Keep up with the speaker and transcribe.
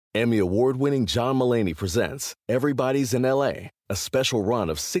Emmy award-winning John Mulaney presents Everybody's in L.A., a special run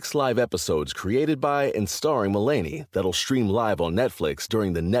of 6 live episodes created by and starring Mulaney that'll stream live on Netflix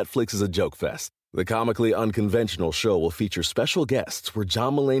during the Netflix is a Joke Fest. The comically unconventional show will feature special guests where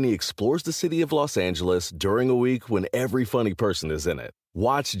John Mulaney explores the city of Los Angeles during a week when every funny person is in it.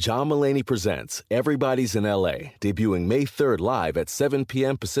 Watch John Mulaney Presents Everybody's in L.A., debuting May 3rd live at 7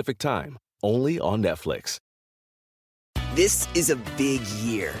 p.m. Pacific Time, only on Netflix. This is a big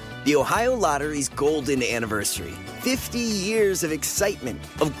year. The Ohio Lottery's golden anniversary. 50 years of excitement,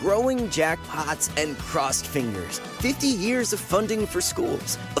 of growing jackpots and crossed fingers. 50 years of funding for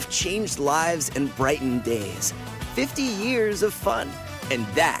schools, of changed lives and brightened days. 50 years of fun, and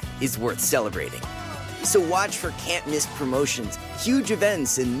that is worth celebrating. So watch for can't-miss promotions, huge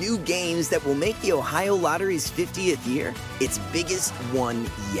events, and new games that will make the Ohio Lottery's 50th year its biggest one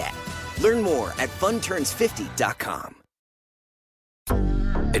yet. Learn more at funturns50.com.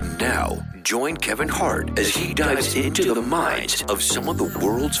 And now, join Kevin Hart as he dives into the minds of some of the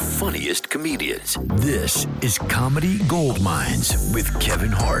world's funniest comedians. This is Comedy Goldmines with Kevin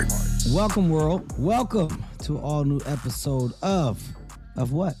Hart. Welcome, world. Welcome to an all-new episode of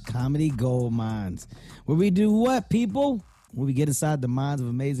what? Comedy Goldmines. Where we do what, people? Where we get inside the minds of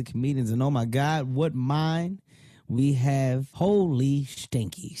amazing comedians. And oh my God, what mind we have. Holy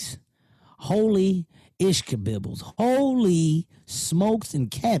stinkies. Holy ishkabibbles. Holy smokes and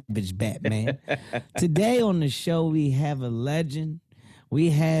cabbage, Batman. Today on the show, we have a legend.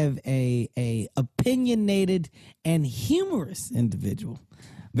 We have a opinionated and humorous individual.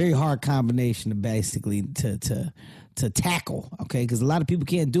 Very hard combination to basically to tackle, okay? Because a lot of people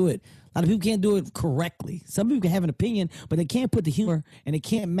can't do it. A lot of people can't do it correctly. Some people can have an opinion, but they can't put the humor and they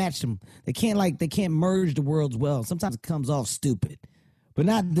can't match them. They can't merge the worlds well. Sometimes it comes off stupid. But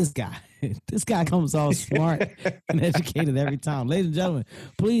not this guy. This guy comes off smart and educated every time. Ladies and gentlemen,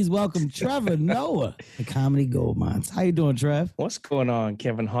 please welcome Trevor Noah, the Comedy Goldmines. How you doing, Trev? What's going on,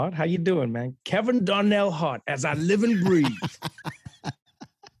 Kevin Hart? How you doing, man? Kevin Darnell Hart, as I live and breathe.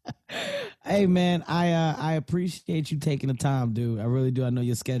 Hey, man, I appreciate you taking the time, dude. I really do. I know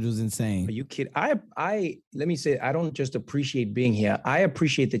your schedule's insane. Are you kidding? Let me say, I don't just appreciate being here. I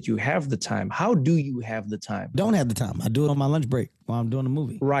appreciate that you have the time. How do you have the time? Don't have the time. I do it on my lunch break while I'm doing a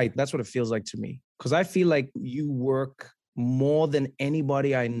movie. Right. That's what it feels like to me. Because I feel like you work more than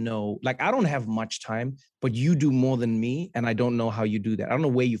anybody I know. Like, I don't have much time, but you do more than me, and I don't know how you do that. I don't know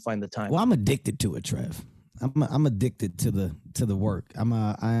where you find the time. Well, I'm addicted to it, Trev. I'm addicted to the work. Are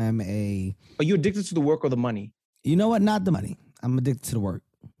you addicted to the work or the money? You know what? Not the money. I'm addicted to the work.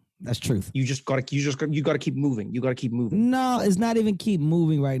 That's truth. You gotta keep moving. You gotta keep moving. No, it's not even keep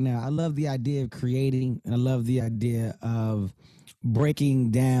moving right now. I love the idea of creating, and I love the idea of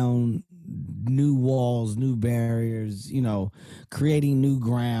breaking down new walls, new barriers, creating new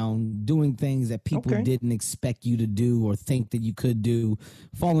ground, doing things that people didn't expect you to do or think that you could do,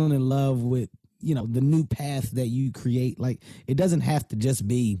 falling in love with the new path that you create. Like, it doesn't have to just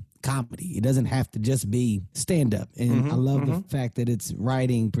be comedy. It doesn't have to just be stand-up. And I love the fact that it's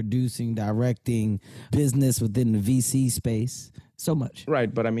writing, producing, directing, business within the VC space. So much.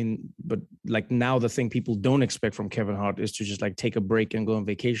 Right. But like, now the thing people don't expect from Kevin Hart is to just like take a break and go on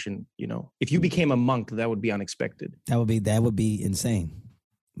vacation. If you became a monk, that would be unexpected. That would be insane.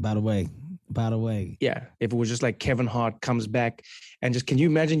 By the way. Yeah. If it was just like Kevin Hart comes back and just, can you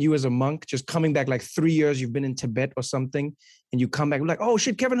imagine you as a monk just coming back like 3 years, you've been in Tibet or something, and you come back like, oh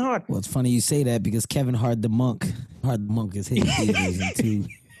shit, Kevin Hart. Well, it's funny you say that because Kevin Hart the Monk is hitting theaters in two.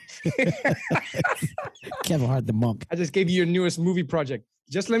 Kevin Hart the Monk. I just gave you your newest movie project.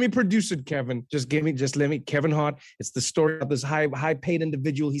 Just let me produce it, Kevin. Kevin Hart. It's the story of this high-paid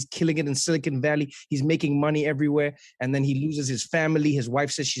individual. He's killing it in Silicon Valley. He's making money everywhere. And then he loses his family. His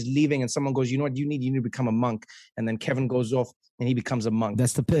wife says she's leaving. And someone goes, you know what you need? You need to become a monk. And then Kevin goes off and he becomes a monk.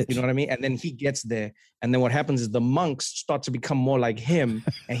 That's the pitch. You know what I mean? And then he gets there. And then what happens is the monks start to become more like him.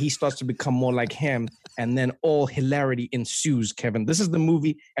 And he starts to become more like him. And then all hilarity ensues, Kevin. This is the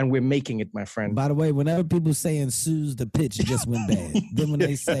movie, and we're making it, my friend. By the way, whenever people say ensues, the pitch just went bad. Then when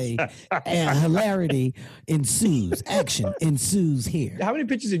they say hilarity ensues, action ensues here. How many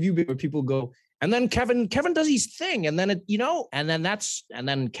pitches have you been where people go, and then Kevin does his thing, and then and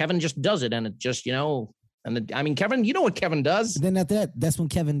then Kevin just does it, and it just, Kevin, you know what Kevin does. Then that's when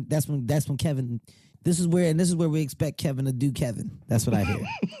Kevin. This is where we expect Kevin to do Kevin. That's what I hear.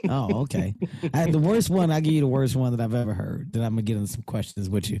 Oh, okay. I give you the worst one that I've ever heard. Then I'm going to get into some questions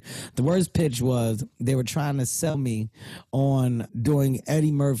with you. The worst pitch was they were trying to sell me on doing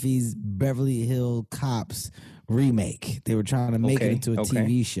Eddie Murphy's Beverly Hills Cops remake. They were trying to make it into a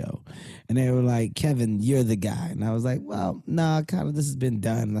TV show. And they were like, Kevin, you're the guy. And I was like, well, nah, kind of this has been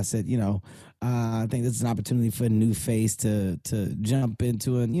done. And I said, I think this is an opportunity for a new face to jump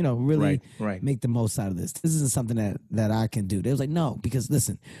into and, really make the most out of this. This isn't something that I can do. They was like, no, because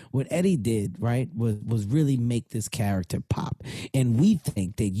listen, what Eddie did, right, was really make this character pop. And we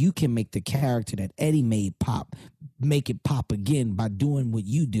think that you can make the character that Eddie made pop, make it pop again by doing what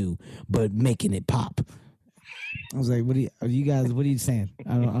you do, but making it pop. I was like, what are you saying?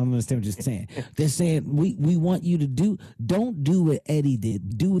 I don't understand what you're saying. They're saying we want you to don't do what Eddie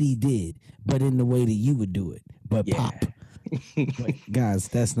did. Do what he did, but in the way that you would do it. But pop. But guys,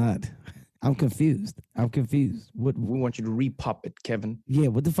 that's not. I'm confused. What we want you to repop it, Kevin? Yeah,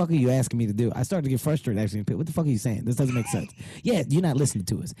 what the fuck are you asking me to do? I started to get frustrated actually. What the fuck are you saying? This doesn't make sense. Yeah, you're not listening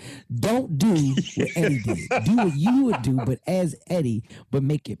to us. Don't do what Eddie did. Do what you would do, but as Eddie, but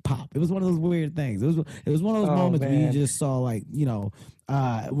make it pop. It was one of those weird things. It was one of those moments where you just saw like,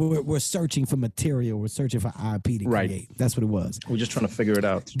 we're searching for material. We're searching for IP to create. That's what it was. We're just trying to figure it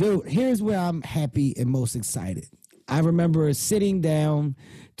out. Dude, here's where I'm happy and most excited. I remember sitting down,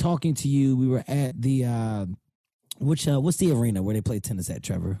 talking to you. We were at the what's the arena where they play tennis at,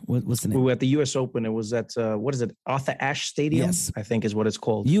 Trevor? What's the name? We were at the U.S. Open. It was at what is it? Arthur Ashe Stadium. Yes, I think is what it's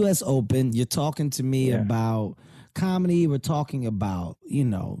called. U.S. Open. You're talking to me about comedy. We're talking about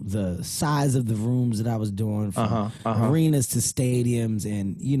the size of the rooms that I was doing from arenas to stadiums,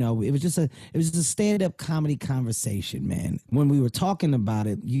 and it was just a stand-up comedy conversation, man. When we were talking about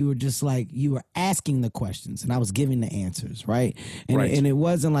it, you were just like you were asking the questions and I was giving the answers, right? And it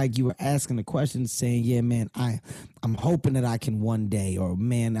wasn't like you were asking the questions saying, yeah, man, I'm hoping that I can one day, or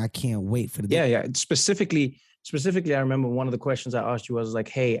man, I can't wait for the day. Yeah. Specifically, I remember one of the questions I asked you was like,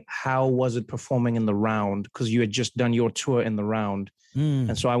 hey, how was it performing in the round? Because you had just done your tour in the round.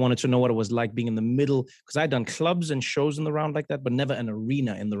 And so I wanted to know what it was like being in the middle, because I'd done clubs and shows in the round like that, but never an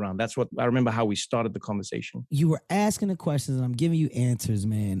arena in the round. That's what I remember how we started the conversation. You were asking the questions and I'm giving you answers,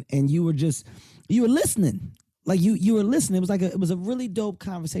 man. And you were listening. Like you were listening. It was a really dope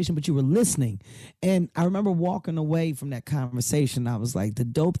conversation, but you were listening. And I remember walking away from that conversation. I was like, the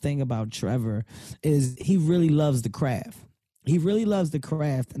dope thing about Trevor is he really loves the craft. He really loves the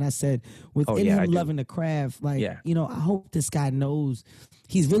craft. And I said, within him loving the craft, I hope this guy knows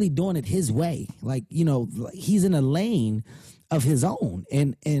he's really doing it his way. Like, he's in a lane of his own.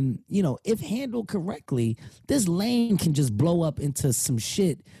 And if handled correctly, this lane can just blow up into some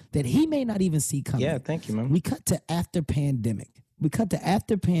shit that he may not even see coming. Yeah, thank you, man. We cut to after pandemic. We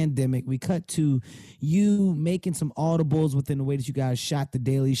cut to you making some audibles within the way that you guys shot the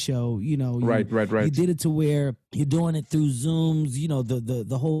Daily Show. Right. You did it to where you're doing it through Zooms.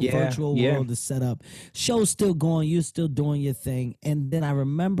 The whole virtual world is set up. Show's still going. You're still doing your thing. And then I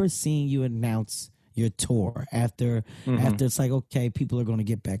remember seeing you announce your tour after it's like, okay, people are going to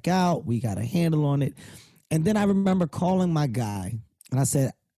get back out. We got a handle on it. And then I remember calling my guy and I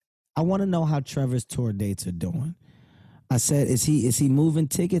said, I want to know how Trevor's tour dates are doing. I said, is he moving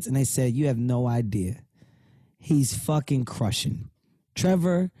tickets? And they said, you have no idea. He's fucking crushing.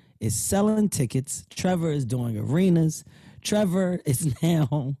 Trevor is selling tickets. Trevor is doing arenas. Trevor is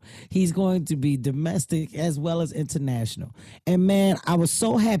now, he's going to be domestic as well as international. And man, I was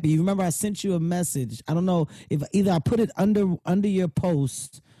so happy. You remember I sent you a message. I don't know if either I put it under your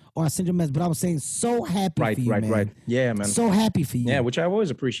post or I sent you a message, but I was saying so happy for you, man. Right. Yeah, man. So happy for you. Yeah, which I've always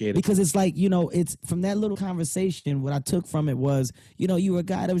appreciated. Because it's like, it's from that little conversation, what I took from it was, you were a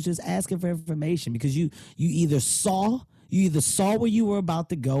guy that was just asking for information because you either saw where you were about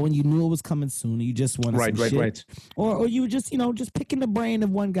to go and you knew it was coming soon and you just wanted some shit. Right. Or you were just, just picking the brain of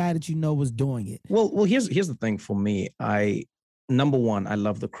one guy that was doing it. Well, here's the thing for me. Number one, I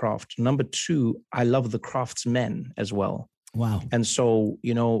love the craft. Number two, I love the craftsmen as well. Wow. And so,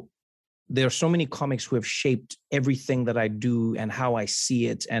 there are so many comics who have shaped everything that I do and how I see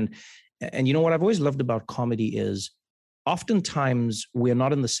it. And what I've always loved about comedy is oftentimes we're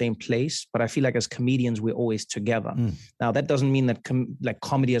not in the same place, but I feel like as comedians, we're always together. Now, that doesn't mean that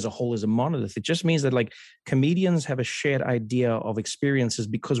comedy as a whole is a monolith. It just means that comedians have a shared idea of experiences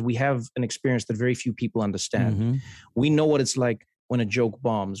because we have an experience that very few people understand. We know what it's like when a joke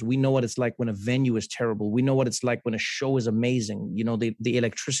bombs. We know what it's like when a venue is terrible. We know what it's like when a show is amazing. The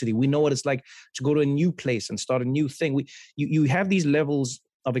electricity. We know what it's like to go to a new place and start a new thing. You have these levels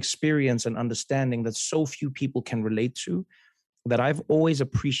of experience and understanding that so few people can relate to, that I've always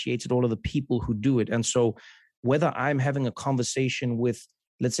appreciated all of the people who do it. And so whether I'm having a conversation with,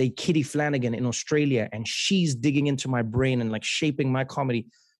 let's say, Kitty Flanagan in Australia, and she's digging into my brain and shaping my comedy,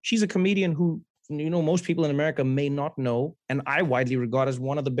 she's a comedian who most people in America may not know, and I widely regard as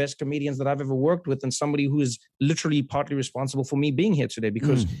one of the best comedians that I've ever worked with, and somebody who is literally partly responsible for me being here today,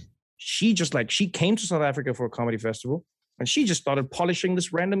 because she came to South Africa for a comedy festival. And she just started polishing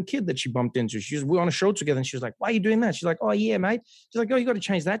this random kid that she bumped into. We were on a show together, and she was like, "Why are you doing that?" She's like, "Oh yeah, mate." She's like, "Oh, you got to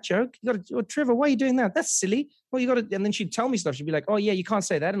change that joke. Trevor, why are you doing that? That's silly. Well, you got to." And then she'd tell me stuff. She'd be like, "Oh yeah, you can't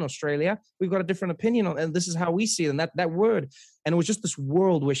say that in Australia. We've got a different opinion on, and this is how we see it." And that word, and it was just this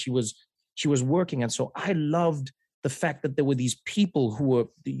world where she was working. And so I loved the fact that there were these people who were,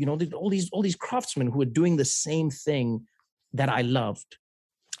 all these craftsmen who were doing the same thing that I loved.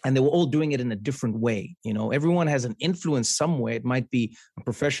 And they were all doing it in a different way. Everyone has an influence somewhere. It might be a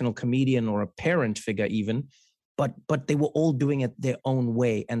professional comedian or a parent figure even, but they were all doing it their own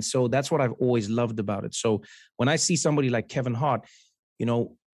way. And so that's what I've always loved about it. So when I see somebody like Kevin Hart,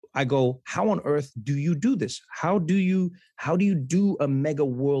 I go, how on earth do you do this? How do you do a mega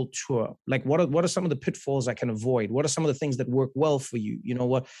world tour? Like, what are some of the pitfalls I can avoid? What are some of the things that work well for you?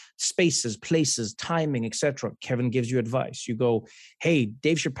 What spaces, places, timing, etc. Kevin gives you advice. You go, hey,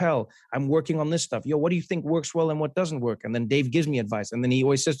 Dave Chappelle, I'm working on this stuff. What do you think works well and what doesn't work? And then Dave gives me advice. And then he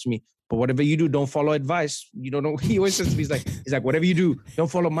always says to me, but whatever you do, don't follow advice. You don't know. He always says to me, he's like, whatever you do, don't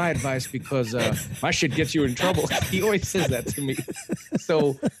follow my advice because my shit gets you in trouble. He always says that to me.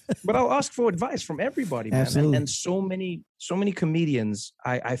 So, but I'll ask for advice from everybody, man. And so many comedians,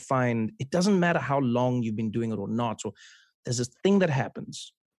 I find it doesn't matter how long you've been doing it or not. So there's this thing that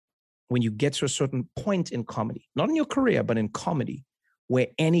happens when you get to a certain point in comedy, not in your career, but in comedy, where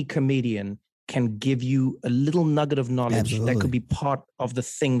any comedian can give you a little nugget of knowledge that could be part of the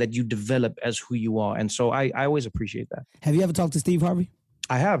thing that you develop as who you are. And so I always appreciate that. Have you ever talked to Steve Harvey?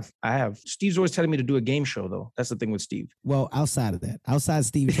 I have. Steve's always telling me to do a game show, though. That's the thing with Steve. Well, outside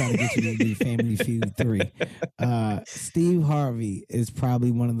Steve trying to get you to do Family Feud 3, Steve Harvey is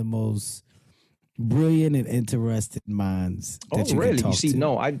probably one of the most brilliant and interested minds that you can talk to.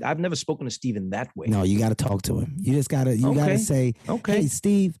 No, I've never spoken to Steve in that way. No, you got to talk to him. You just got to say, hey,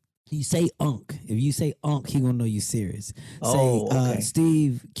 Steve, you say Unc. If you say Unc, he gonna know you serious.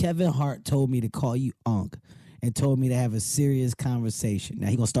 Steve, Kevin Hart told me to call you Unc and told me to have a serious conversation. Now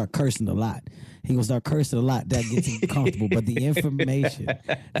he gonna start cursing a lot. That gets him comfortable. But the information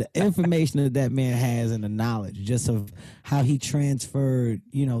that that man has and the knowledge just of how he transferred,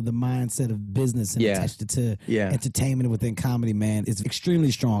 the mindset of business and attached it to entertainment within comedy, man, is extremely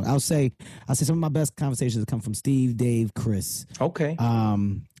strong. I'll say some of my best conversations come from Steve, Dave, Chris. Okay.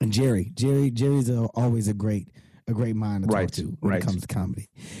 And Jerry. Jerry's always a great mind to talk to when it comes to comedy.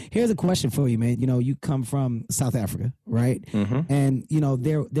 Here's a question for you, man. You come from South Africa, right? Mm-hmm. And,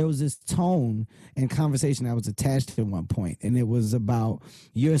 there was this tone and conversation that was attached at one point, and it was about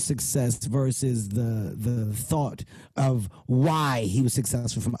your success versus the thought of why he was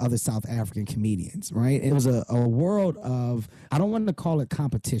successful from other South African comedians, right? It was a world of, I don't want to call it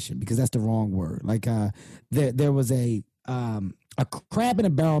competition because that's the wrong word. Like there was a crab in a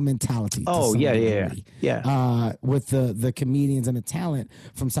barrel mentality. Oh, yeah. With the comedians and the talent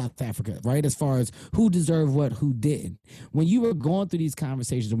from South Africa, right? As far as who deserved what, who didn't. When you were going through these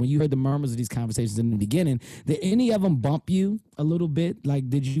conversations, and when you heard the murmurs of these conversations in the beginning, did any of them bump you a little bit? Like,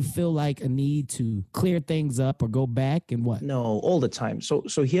 did you feel like a need to clear things up or go back and what? No, all the time. So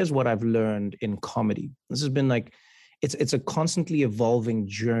here's what I've learned in comedy. This has been like, it's a constantly evolving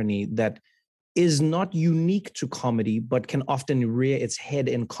journey that is not unique to comedy, but can often rear its head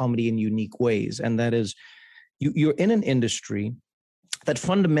in comedy in unique ways. And that is, you're in an industry that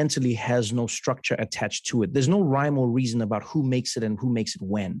fundamentally has no structure attached to it. There's no rhyme or reason about who makes it and who makes it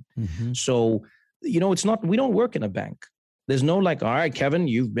when. Mm-hmm. So, it's not, we don't work in a bank. There's no like, all right, Kevin,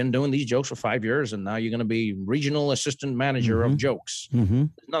 you've been doing these jokes for 5 years and now you're going to be regional assistant manager of jokes. Mm-hmm.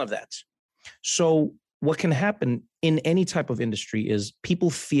 None of that. So what can happen in any type of industry is people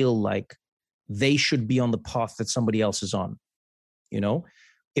feel like they should be on the path that somebody else is on.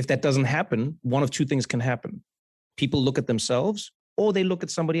 If that doesn't happen, one of two things can happen. People look at themselves or they look at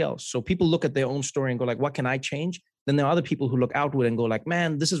somebody else. So people look at their own story and go like, what can I change? Then there are other people who look outward and go like,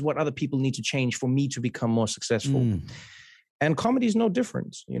 man, this is what other people need to change for me to become more successful. And comedy is no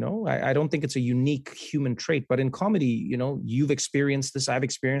different. I don't think it's a unique human trait, but in comedy, you've experienced this. I've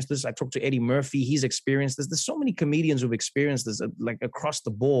experienced this. I talked to Eddie Murphy. He's experienced this. There's so many comedians who've experienced this, like across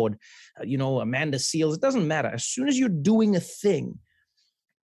the board, Amanda Seales. It doesn't matter. As soon as you're doing a thing,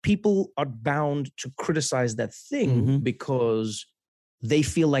 people are bound to criticize that thing because they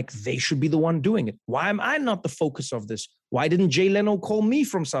feel like they should be the one doing it. Why am I not the focus of this? Why didn't Jay Leno call me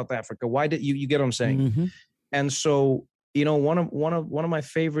from South Africa? Why did you get what I'm saying? And so, one of my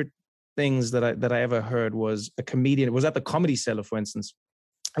favorite things that I ever heard was a comedian. It was at the Comedy Cellar, for instance.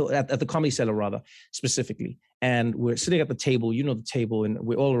 at the Comedy Cellar rather, specifically. And we're sitting at the table, you know, the table, and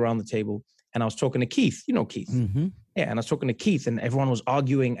we're all around the table. And I was talking to Keith, you know Keith. Mm-hmm. Yeah, and I was talking to Keith, and everyone was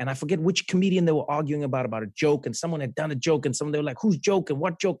arguing, and I forget which comedian they were arguing about a joke, and someone had done a joke, and someone, they were like, who's joking,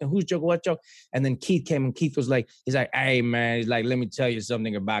 what joke, and who's joking, what joke? And then Keith came, and Keith was like, he's like, hey, man, he's like, let me tell you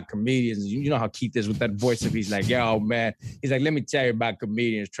something about comedians. You know how Keith is with that voice of, he's like, yo, man. He's like, let me tell you about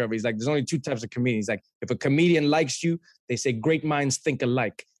comedians, Trevor. He's like, there's only two types of comedians. Like, if a comedian likes you, they say, great minds think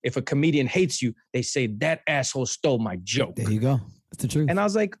alike. If a comedian hates you, they say, that asshole stole my joke. There you go. That's the truth. And I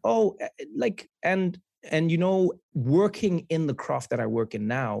was like, oh, like, and you know, working in the craft that I work in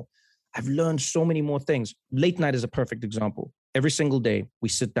now, I've learned so many more things. Late night is a perfect example. Every single day we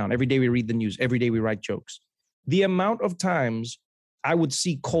sit down. Every day we read the news. Every day we write jokes. The amount of times I would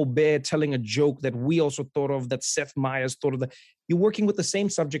see Colbert telling a joke that we also thought of, that Seth Meyers thought of. You're working with the same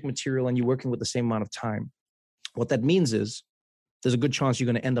subject material and you're working with the same amount of time. What that means is there's a good chance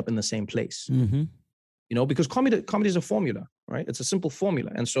you're going to end up in the same place. Mm-hmm. You know, because comedy is a formula, right? It's a simple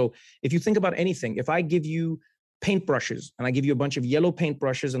formula. And so if you think about anything, if I give you paintbrushes and I give you a bunch of yellow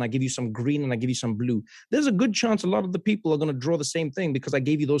paintbrushes and I give you some green and I give you some blue, there's a good chance a lot of the people are going to draw the same thing because I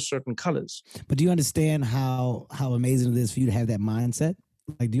gave you those certain colors. But do you understand how amazing it is for you to have that mindset?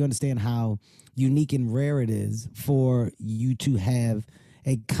 Like, do you understand how unique and rare it is for you to have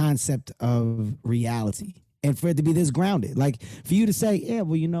a concept of reality? And for it to be this grounded, like for you to say, yeah,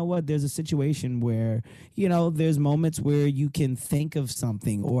 well, you know what? There's a situation where, you know, there's moments where you can think of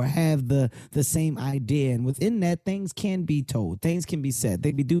something or have the same idea. And within that, things can be told, things can be said, they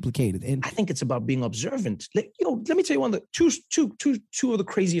can be duplicated. And I think it's about being observant. Like, you know, let me tell you one of the two of the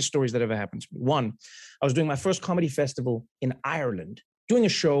craziest stories that ever happened to me. One, I was doing my first comedy festival in Ireland, doing a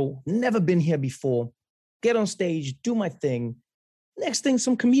show, never been here before, get on stage, do my thing. Next thing,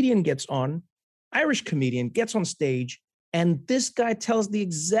 some comedian gets on. Irish comedian gets on stage, and this guy tells the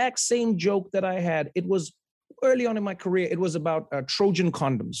exact same joke that I had. It was early on in my career. It was about Trojan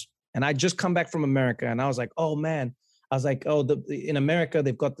condoms. And I just come back from America, and I was like, oh, man. I was like, oh, in America,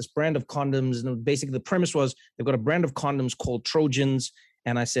 they've got this brand of condoms. And basically, the premise was they've got a brand of condoms called Trojans.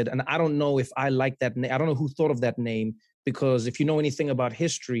 And I said, and I don't know if I like that name. I don't know who thought of that name, because if you know anything about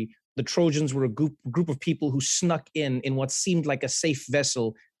history, the Trojans were a group of people who snuck in what seemed like a safe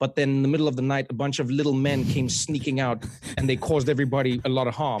vessel, but then in the middle of the night, a bunch of little men came sneaking out and they caused everybody a lot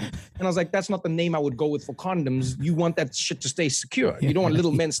of harm. And I was like, that's not the name I would go with for condoms. You want that shit to stay secure. You don't want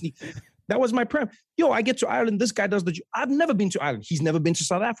little men sneak. That was my premise. Yo, I get to Ireland. This guy does I've never been to Ireland. He's never been to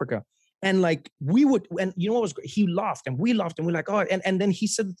South Africa. And like we would, and you know what was great? He laughed and we laughed and we're like, oh, and then he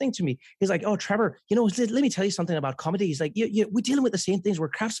said the thing to me. He's like, oh, Trevor, you know, let me tell you something about comedy. He's like, we're dealing with the same things. We're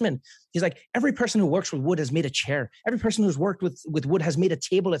craftsmen. He's like, every person who works with wood has made a chair. Every person who's worked with wood has made a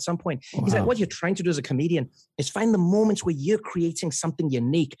table at some point. Wow. He's like, what you're trying to do as a comedian is find the moments where you're creating something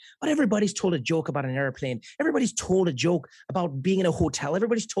unique. But everybody's told a joke about an airplane. Everybody's told a joke about being in a hotel.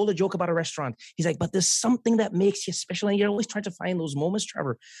 Everybody's told a joke about a restaurant. He's like, but there's something that makes you special. And you're always trying to find those moments,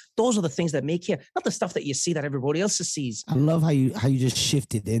 Trevor. Those are the things that make you, not the stuff that you see that everybody else sees. I love how you just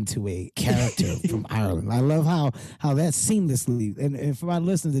shifted into a character from Ireland. I love how that seamlessly, and for my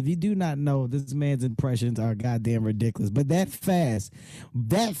listeners, if you do not know, this man's impressions are goddamn ridiculous. But that fast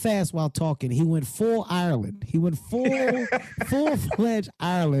while talking, he went full Ireland. He went full-fledged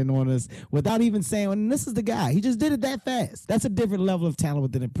Ireland on us without even saying, well, this is the guy. He just did it that fast. That's a different level of talent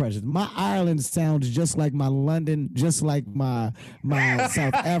within impressions. My Ireland sounds just like my London, just like my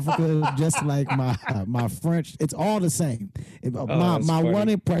South Africa, just like my French. It's all the same. My one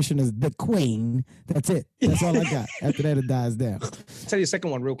impression is the Queen. That's it. That's all I got. After that, it dies down. I'll tell you a second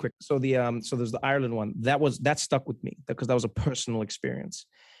one real quick. So there's the Ireland one. That stuck with me because that was a personal experience.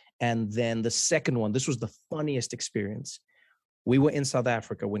 And then the second one, this was the funniest experience. We were in South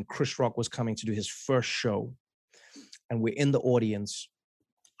Africa when Chris Rock was coming to do his first show. And we're in the audience.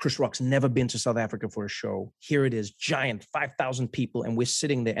 Chris Rock's never been to South Africa for a show. Here it is, giant, 5,000 people, and we're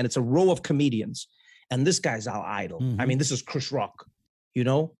sitting there, and it's a row of comedians. And this guy's our idol. Mm-hmm. I mean, this is Chris Rock, you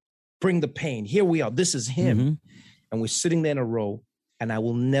know? Bring the pain. Here we are. This is him. Mm-hmm. And we're sitting there in a row, and I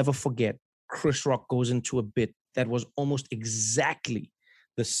will never forget, Chris Rock goes into a bit that was almost exactly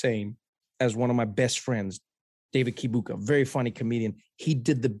the same as one of my best friends, David Kibuka, very funny comedian. He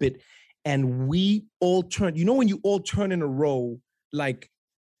did the bit, and we all turned. You know when you all turn in a row, like,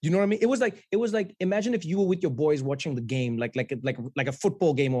 you know what I mean? It was like imagine if you were with your boys watching the game, like a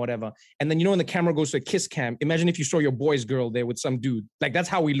football game or whatever, and then you know when the camera goes to a kiss cam. Imagine if you saw your boy's girl there with some dude. Like that's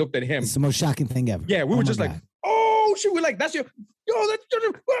how we looked at him. It's the most shocking thing ever. Yeah, we were just like, oh shit. We're like, that's your, yo, that's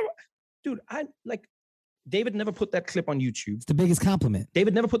dude. I like. David never put that clip on YouTube. It's the biggest compliment.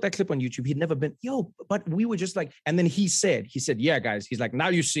 David never put that clip on YouTube. He'd never been, but we were just like, and then he said, yeah, guys, he's like, now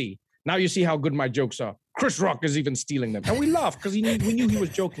you see how good my jokes are. Chris Rock is even stealing them. And we laughed because we knew he was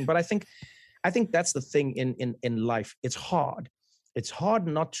joking. But I think that's the thing in life. It's hard. It's hard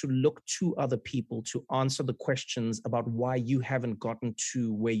not to look to other people to answer the questions about why you haven't gotten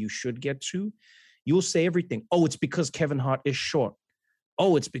to where you should get to. You'll say everything. Oh, it's because Kevin Hart is short.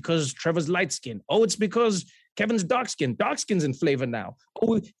 Oh, it's because Trevor's light skin. Oh, it's because Kevin's dark skin. Dark skin's in flavor now.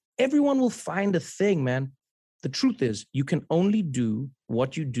 Oh, everyone will find a thing, man. The truth is, you can only do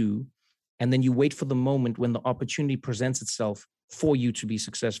what you do, and then you wait for the moment when the opportunity presents itself for you to be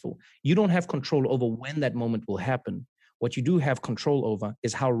successful. You don't have control over when that moment will happen. What you do have control over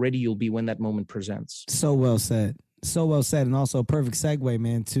is how ready you'll be when that moment presents. So well said. So well said. And also a perfect segue,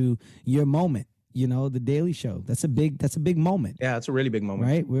 man, to your moment. You know, the Daily Show. That's a big moment. Yeah, it's a really big moment.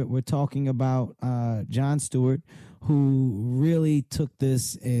 Right? We're talking about Jon Stewart, who really took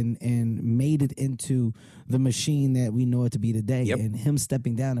this and made it into the machine that we know it to be today. Yep. And him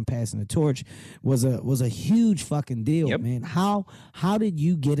stepping down and passing the torch was a huge fucking deal, yep. man. How did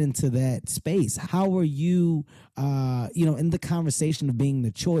you get into that space? How were you in the conversation of being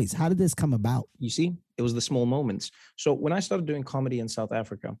the choice? How did this come about? You see, it was the small moments. So when I started doing comedy in South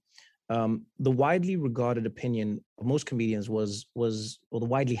Africa, the widely regarded opinion of most comedians or the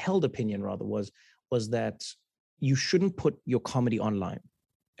widely held opinion rather was that you shouldn't put your comedy online.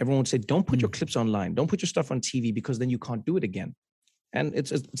 Everyone would say, don't put your clips online. Don't put your stuff on TV because then you can't do it again. And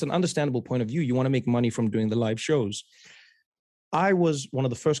it's an understandable point of view. You want to make money from doing the live shows. I was one of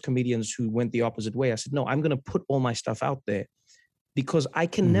the first comedians who went the opposite way. I said, no, I'm going to put all my stuff out there because I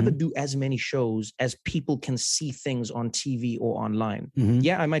can never do as many shows as people can see things on TV or online.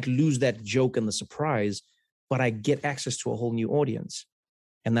 Yeah, I might lose that joke and the surprise, but I get access to a whole new audience.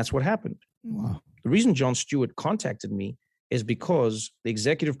 And that's what happened. Wow. The reason Jon Stewart contacted me is because the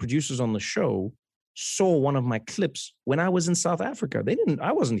executive producers on the show saw one of my clips when I was in South Africa.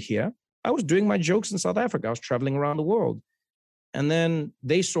 I wasn't here. I was doing my jokes in South Africa. I was traveling around the world. And then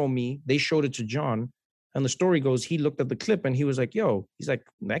they saw me, they showed it to John. And the story goes, he looked at the clip and he was like, he's like,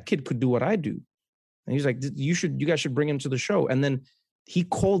 that kid could do what I do. And he's like, you guys should bring him to the show. And then he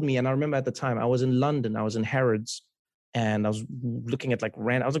called me. And I remember at the time I was in London, I was in Harrods and I was looking at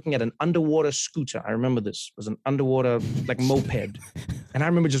an underwater scooter. I remember this. It was an underwater like moped. And I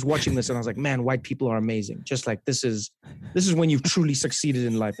remember just watching this and I was like, man, white people are amazing. Just like, this is when you've truly succeeded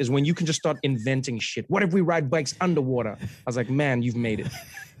in life, is when you can just start inventing shit. What if we ride bikes underwater? I was like, man, you've made it.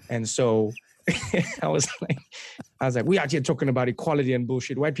 And so I was like, we out here talking about equality and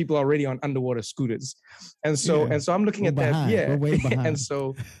bullshit. White people are already on underwater scooters. And so I'm looking at that. Yeah. We're way behind.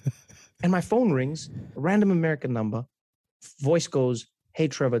 And my phone rings, a random American number, voice goes, hey,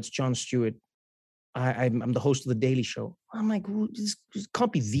 Trevor, it's Jon Stewart. I'm the host of The Daily Show. I'm like, this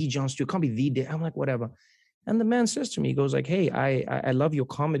can't be the Jon Stewart, can't be the. I'm like, whatever. And the man says to me, he goes like, hey, I love your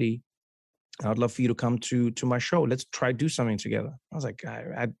comedy. I'd love for you to come to my show. Let's try do something together. I was like,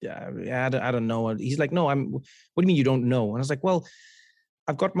 I don't know. He's like, no, what do you mean you don't know? And I was like, well,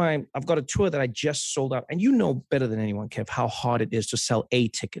 I've got a tour that I just sold out. And you know better than anyone, Kev, how hard it is to sell a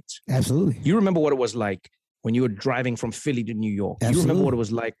ticket. Absolutely. You remember what it was like when you were driving from Philly to New York. Absolutely. You remember what it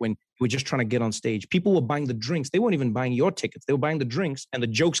was like when you were just trying to get on stage. People were buying the drinks. They weren't even buying your tickets. They were buying the drinks and the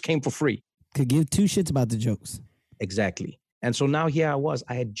jokes came for free. Could give two shits about the jokes. Exactly. And so now here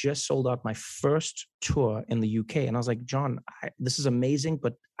I had just sold out my first tour in the UK. And I was like, John, this is amazing,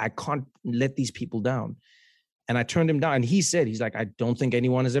 but I can't let these people down. And I turned him down. And he's like, I don't think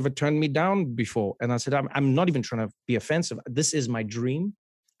anyone has ever turned me down before. And I said, I'm not even trying to be offensive. This is my dream.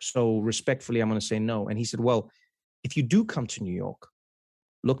 So respectfully, I'm going to say no. And he said, well, if you do come to New York,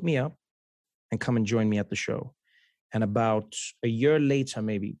 look me up and come and join me at the show. And about a year later,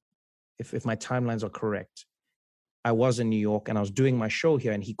 maybe, if my timelines are correct, I was in New York and I was doing my show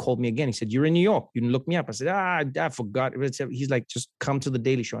here. And he called me again. He said, you're in New York. You didn't look me up. I said, I forgot. He's like, just come to the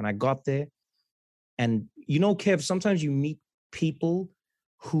Daily Show. And I got there. And you know, Kev, sometimes you meet people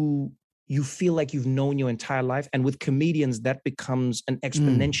who you feel like you've known your entire life. And with comedians, that becomes an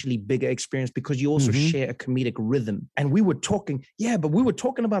exponentially bigger experience because you also share a comedic rhythm. And we were talking, but we were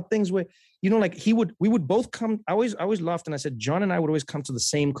talking about things where, you know, like we would both come, I always laughed and I said, John and I would always come to the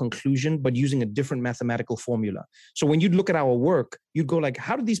same conclusion, but using a different mathematical formula. So when you'd look at our work, you'd go like,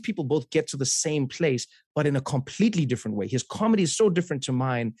 how do these people both get to the same place, but in a completely different way? His comedy is so different to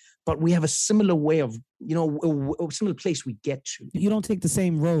mine, but we have a similar way of, you know, a similar place we get to. You don't take the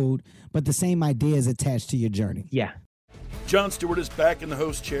same road, but the same idea is attached to your journey. Yeah. Jon Stewart is back in the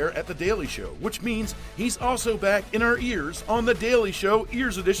host chair at The Daily Show, which means he's also back in our ears on The Daily Show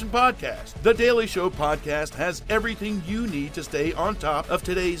Ears Edition podcast. The Daily Show podcast has everything you need to stay on top of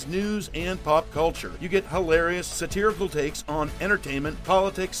today's news and pop culture. You get hilarious, satirical takes on entertainment,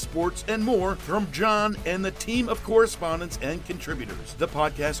 politics, sports, and more from Jon and the team of correspondents and contributors. The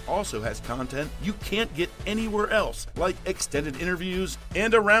podcast also has content you can't get anywhere else, like extended interviews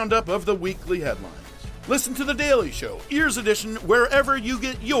and a roundup of the weekly headlines. Listen to The Daily Show, Ears Edition, wherever you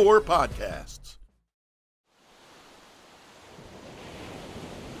get your podcasts.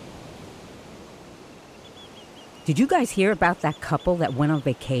 Did you guys hear about that couple that went on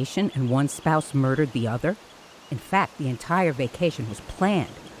vacation and one spouse murdered the other? In fact, the entire vacation was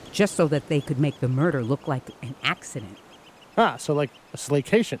planned just so that they could make the murder look like an accident. Ah, so like a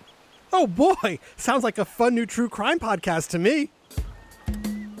slaycation. Oh boy, sounds like a fun new true crime podcast to me.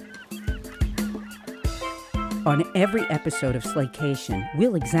 On every episode of Slaycation,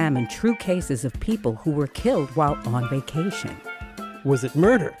 we'll examine true cases of people who were killed while on vacation. Was it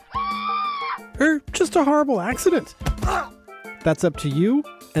murder? Or just a horrible accident? That's up to you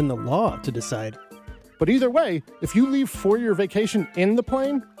and the law to decide. But either way, if you leave for your vacation in the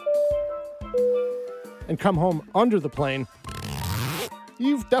plane and come home under the plane,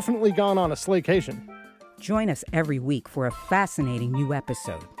 you've definitely gone on a slaycation. Join us every week for a fascinating new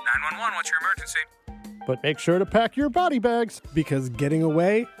episode. 911, what's your emergency? But make sure to pack your body bags. Because getting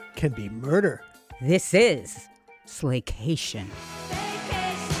away can be murder. This is Slaycation.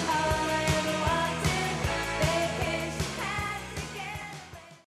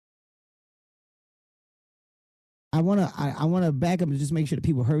 I wanna back up and just make sure that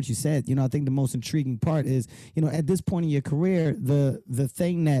people heard what you said. I think the most intriguing part is, at this point in your career, the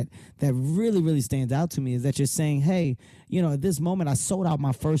thing that really, really stands out to me is that you're saying, hey, at this moment I sold out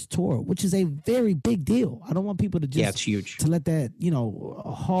my first tour, which is a very big deal. I don't want people to just it's huge. to let that,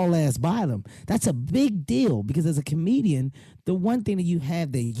 haul ass by them. That's a big deal because as a comedian, the one thing that you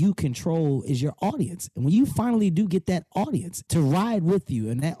have that you control is your audience. And when you finally do get that audience to ride with you,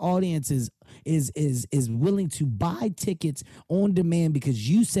 and that audience is willing to buy tickets on demand because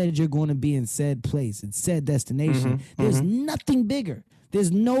you said you're going to be in said place and said destination, there's nothing bigger.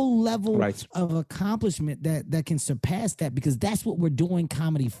 There's no level of accomplishment that can surpass that, because that's what we're doing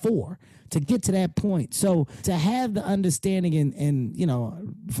comedy for, to get to that point. So to have the understanding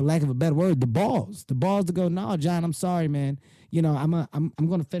and for lack of a better word, the balls to go, no, Jon, I'm sorry, man. I'm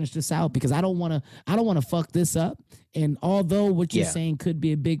going to finish this out because I don't want to fuck this up. And although what you're saying could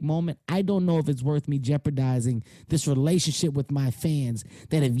be a big moment, I don't know if it's worth me jeopardizing this relationship with my fans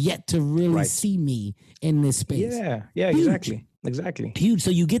that have yet to really see me in this space. Yeah, Huge. Exactly. Huge. So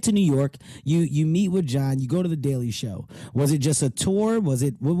you get to New York, you meet with Jon, you go to the Daily Show. Was it just a tour? What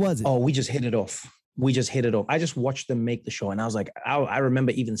was it? Oh, we just hit it off. I just watched them make the show, and I was like, I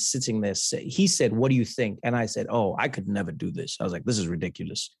remember even sitting there. He said, "What do you think?" And I said, "Oh, I could never do this." I was like, "This is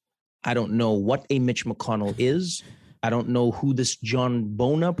ridiculous. I don't know what a Mitch McConnell is. I don't know who this John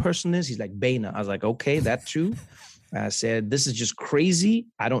Boehner person is." He's like, "Boehner." I was like, "Okay, that too." I said, "This is just crazy.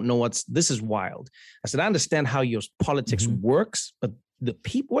 I don't know this is wild." I said, "I understand how your politics works, but the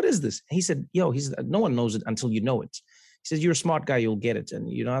people, what is this?" And he said, no one knows it until you know it. He says, "You're a smart guy, you'll get it." And,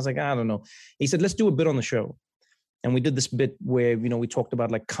 I was like, "I don't know." He said, "Let's do a bit on the show." And we did this bit where, we talked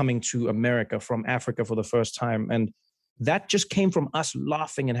about like coming to America from Africa for the first time. And that just came from us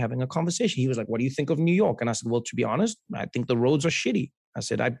laughing and having a conversation. He was like, "What do you think of New York?" And I said, "Well, to be honest, I think the roads are shitty." I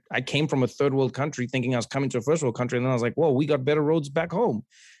said, I came from a third world country thinking I was coming to a first world country. And then I was like, whoa, we got better roads back home.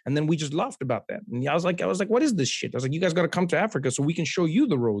 And then we just laughed about that. And I was like, what is this shit? I was like, you guys got to come to Africa so we can show you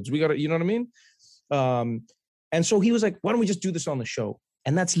the roads. We got to, you know what I mean? And so he was like, why don't we just do this on the show?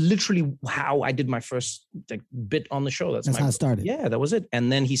 And that's literally how I did my first bit on the show. That's how it started. Yeah, that was it. And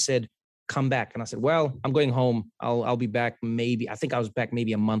then he said, "Come back." And I said, "Well, I'm going home. I'll be back maybe." I think I was back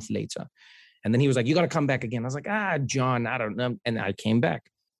maybe a month later. And then he was like, "You got to come back again." I was like, "Jon, I don't know." And I came back.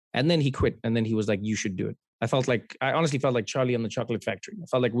 And then he quit. And then he was like, "You should do it." I honestly felt like Charlie and the Chocolate Factory. I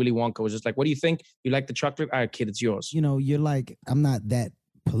felt like Willy Wonka was just like, "What do you think? You like the chocolate? All right, kid, it's yours." You're like, I'm not that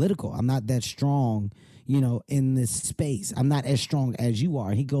political. I'm not that strong, in this space. I'm not as strong as you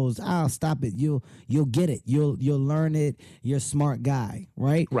are. He goes, stop it. You'll get it. You'll learn it. You're a smart guy,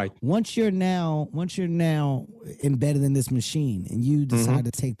 right? Right. Once you're now embedded in this machine and you decide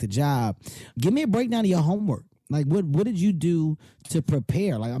to take the job, give me a breakdown of your homework. Like, what did you do to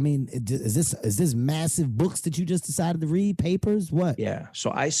prepare? Like, I mean, is this massive books that you just decided to read, papers? What? Yeah.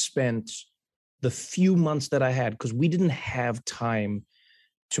 So I spent the few months that I had, because we didn't have time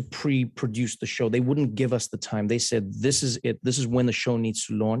to pre-produce the show. They wouldn't give us the time. They said, this is it. This is when the show needs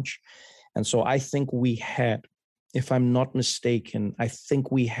to launch. And so I think we had if I'm not mistaken, I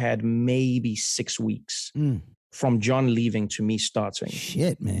think we had maybe 6 weeks from John leaving to me starting.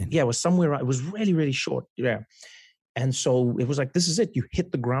 Shit, man. Yeah, it was somewhere. It was really, really short. Yeah. And so it was like, this is it. You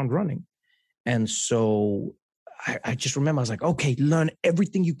hit the ground running. And so I just remember, I was like, okay, learn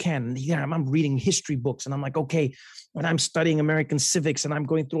everything you can. Yeah, I'm reading history books, and I'm like, okay, and I'm studying American civics, and I'm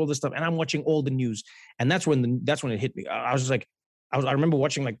going through all this stuff, and I'm watching all the news. And that's when it hit me. I was just like, I remember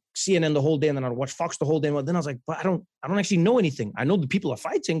watching like CNN the whole day, and then I'd watch Fox the whole day. And then I was like, but I don't actually know anything. I know the people are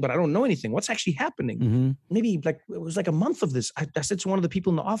fighting, but I don't know anything. What's actually happening? Mm-hmm. Maybe like it was like a month of this. I said to one of the people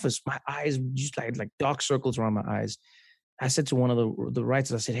in the office, my eyes just like dark circles around my eyes. I said to one of the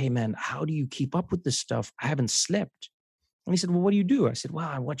writers, I said, hey man, how do you keep up with this stuff? I haven't slept. And he said, well, what do you do? I said, well,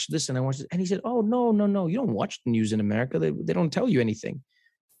 I watch this and I watch this. And he said, oh, no. You don't watch the news in America. They don't tell you anything.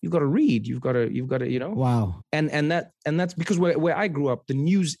 You've got to read. You've got to, you know. Wow. And that's because where I grew up, the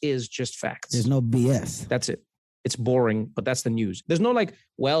news is just facts. There's no BS. That's it. It's boring, but that's the news. There's no like,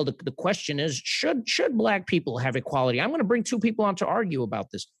 well, the question is, should Black people have equality? I'm going to bring two people on to argue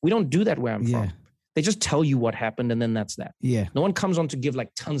about this. We don't do that where I'm from. They just tell you what happened, and then that's that. Yeah. No one comes on to give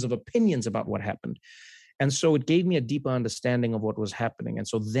like tons of opinions about what happened. And so it gave me a deeper understanding of what was happening. And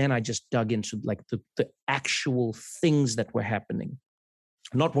so then I just dug into like the actual things that were happening,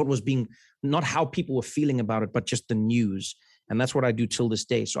 not how people were feeling about it, but just the news. And that's what I do till this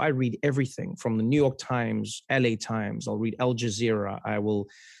day. So I read everything from the New York Times, LA Times. I'll read Al Jazeera. I will,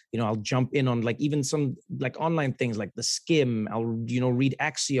 I'll jump in on like even some like online things like the Skim. I'll, read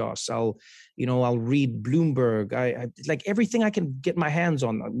Axios. I'll read Bloomberg. I like everything I can get my hands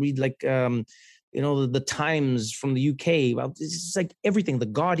on. I read like, the Times from the UK. Well, it's like everything, The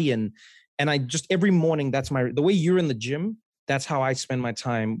Guardian. And I just every morning, the way you're in the gym, that's how I spend my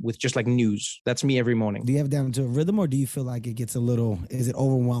time with just like news. That's me every morning. Do you have it down to a rhythm, or do you feel like it gets is it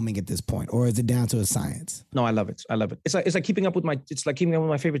overwhelming at this point, or is it down to a science? No, I love it. It's like keeping up with my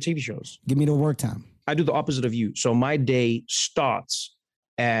favorite TV shows. Give me the work time. I do the opposite of you. So my day starts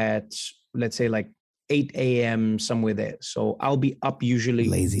at, let's say like 8 a.m. somewhere there. So I'll be up usually.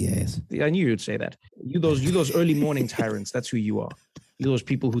 Lazy ass. I knew you'd say that. You those early morning tyrants. That's who you are. You those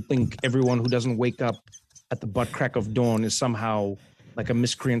people who think everyone who doesn't wake up at the butt crack of dawn is somehow like a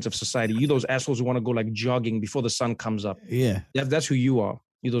miscreant of society. You those assholes who want to go like jogging before the sun comes up. Yeah. That's who you are.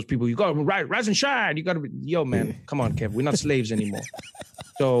 You those people, you got to rise and shine. You got to be, man, come on, Kev. We're not slaves anymore.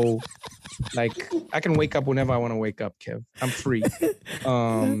 So like I can wake up whenever I want to wake up, Kev. I'm free.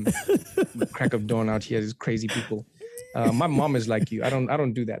 The crack of dawn out here is crazy people. My mom is like you. I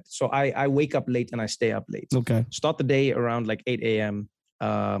don't do that. So I wake up late and I stay up late. Okay. Start the day around like 8 a.m.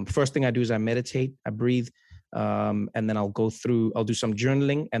 First thing I do is I meditate, I breathe, and then I'll do some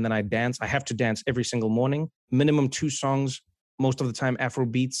journaling, and then I dance. I have to dance every single morning, minimum 2 songs, most of the time Afro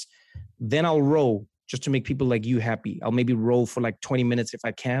beats. Then I'll row just to make people like you happy. I'll maybe row for like 20 minutes if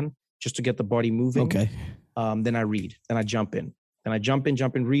I can, just to get the body moving. Okay. Then I read, then I jump in,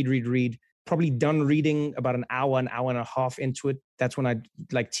 read. Probably done reading about an hour and a half into it. That's when I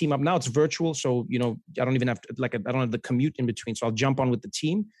like team up. Now it's virtual. So, I don't even have to I don't have the commute in between. So I'll jump on with the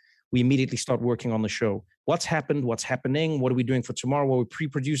team. We immediately start working on the show. What's happened? What's happening? What are we doing for tomorrow? What are we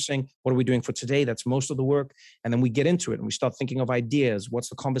pre-producing? What are we doing for today? That's most of the work. And then we get into it and we start thinking of ideas. What's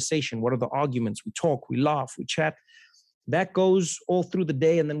the conversation? What are the arguments? We talk, we laugh, we chat. That goes all through the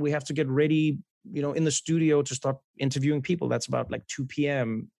day. And then we have to get ready, in the studio to start interviewing people. That's about like 2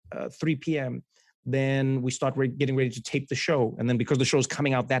 p.m., 3 p.m. Then we start getting ready to tape the show. And then because the show's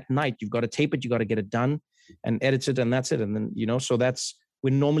coming out that night, you've got to tape it, you got to get it done and edit it, and that's it. And then, so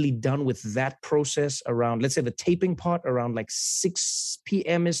we're normally done with that process around, let's say the taping part around like 6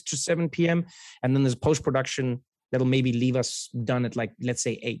 p.m. is to 7 p.m. And then there's post-production that'll maybe leave us done at like, let's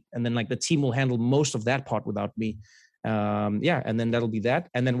say 8. And then like the team will handle most of that part without me. And then that'll be that.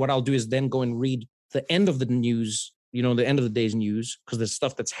 And then what I'll do is then go and read the end of the news, the end of the day's news, because there's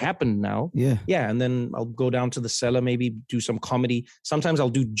stuff that's happened now. Yeah. Yeah. And then I'll go down to the cellar, maybe do some comedy. Sometimes I'll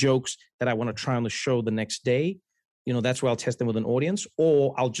do jokes that I want to try on the show the next day. That's where I'll test them with an audience,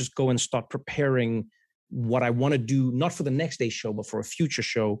 or I'll just go and start preparing what I want to do, not for the next day's show, but for a future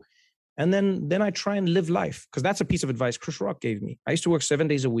show. And then I try and live life, because that's a piece of advice Chris Rock gave me. I used to work 7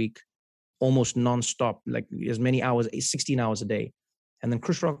 days a week, almost nonstop, like as many hours, 16 hours a day. And then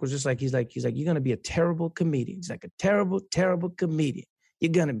Chris Rock was just like, he's like, you're going to be a terrible comedian. He's like, a terrible, terrible comedian.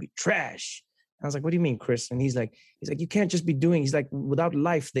 You're going to be trash. And I was like, what do you mean, Chris? And he's like, you can't just be doing, he's like, without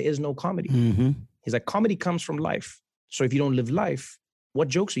life, there is no comedy. Mm-hmm. He's like, comedy comes from life. So if you don't live life, what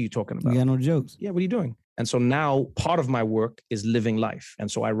jokes are you talking about? You got no jokes. Yeah, what are you doing? And so now part of my work is living life.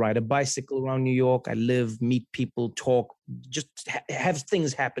 And so I ride a bicycle around New York. I live, meet people, talk, just have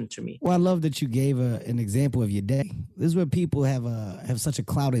things happen to me. Well, I love that you gave an example of your day. This is where people have such a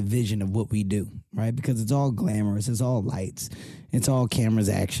clouded vision of what we do, right? Because it's all glamorous, it's all lights, it's all cameras,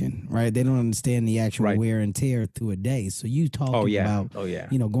 action, right? They don't understand the actual wear and tear through a day. So you talking about,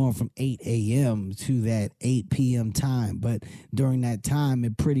 going from 8 a.m. to that 8 p.m. time, but during that time,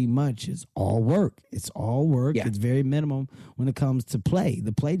 it pretty much is all work. It's all work. Yeah. It's very minimum when it comes to play.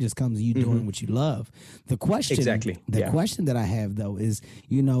 The play just comes to you doing what you love. The question, question that I have though is,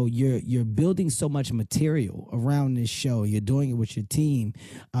 you're building so much material around this show. You're doing it with your team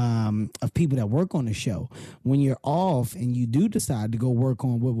of people that work on the show. When you're off and you do decide to go work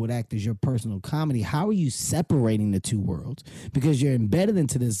on what would act as your personal comedy, how are you separating the two worlds? Because you're embedded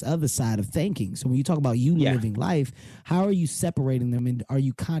into this other side of thinking. So when you talk about living life, how are you separating them, and are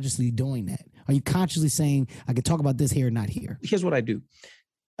you consciously doing that? Are you consciously saying, I can talk about this here, not here? Here's what I do.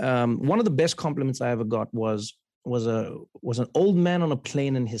 One of the best compliments I ever got was an old man on a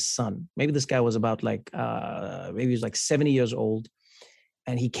plane and his son. Maybe this guy was about maybe he was like 70 years old.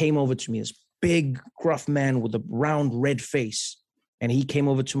 And he came over to me, this big, gruff man with a round red face. And he came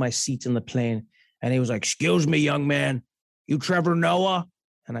over to my seat in the plane and he was like, "Excuse me, young man, you Trevor Noah?"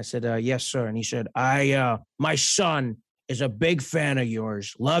 And I said, "Yes, sir." And he said, my son is a big fan of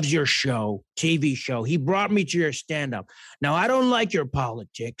yours, loves your show, TV show. He brought me to your stand-up. Now, I don't like your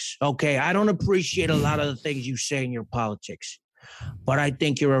politics, okay? I don't appreciate a lot of the things you say in your politics, but I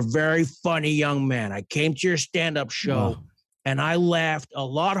think you're a very funny young man. I came to your stand-up show, and I laughed a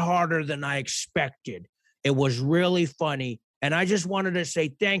lot harder than I expected. It was really funny, and I just wanted to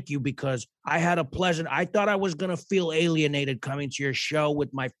say thank you because I thought I was going to feel alienated coming to your show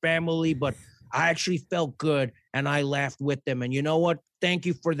with my family, but I actually felt good and I laughed with them. And you know what? Thank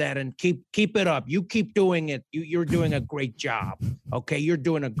you for that. And keep it up. You keep doing it. You're doing a great job. Okay. You're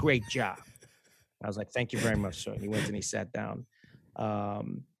doing a great job. I was like, "Thank you very much, sir." And he went and he sat down.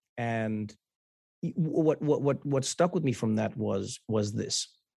 And what stuck with me from that was this.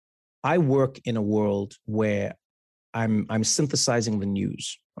 I work in a world where I'm synthesizing the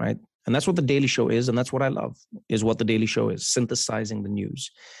news, right? And that's what The Daily Show is. And that's what I love, is what The Daily Show is, synthesizing the news.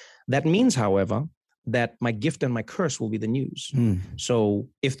 That means, however, that my gift and my curse will be the news. So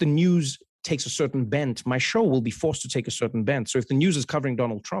if the news takes a certain bent, my show will be forced to take a certain bent. So if the news is covering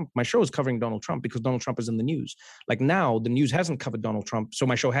Donald Trump, my show is covering Donald Trump because Donald Trump is in the news. Like now, the news hasn't covered Donald Trump, so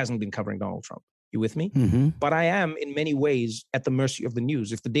my show hasn't been covering Donald Trump. You with me? But I am, in many ways, at the mercy of the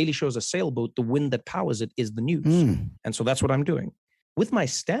news. If The Daily Show is a sailboat, the wind that powers it is the news. And so that's what I'm doing. With my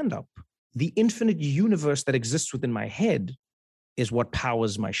stand-up, the infinite universe that exists within my head is what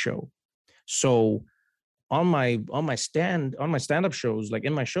powers my show. So on my stand-up shows, like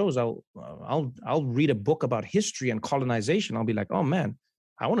in my shows, I'll read a book about history and colonization. I'll be like, "Oh man,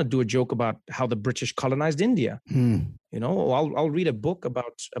 I want to do a joke about how the British colonized India." I'll read a book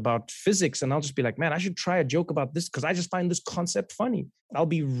about physics and I'll just be like, "Man, I should try a joke about this because I just find this concept funny."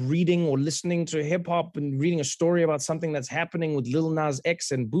 I'll be reading or listening to hip hop and reading a story about something that's happening with Lil Nas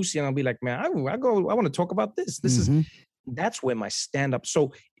X and Boosie, and I'll be like, "Man, I want to talk about this. That's where my stand-up."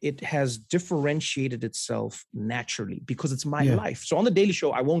 So it has differentiated itself naturally because it's my life. So on The Daily Show,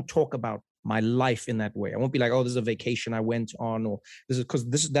 I won't talk about my life in that way. I won't be like, "Oh, this is a vacation I went on," or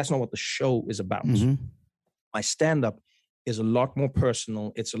that's not what the show is about. My stand-up is a lot more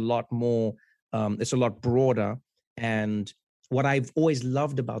personal. It's a lot more, it's a lot broader. And what I've always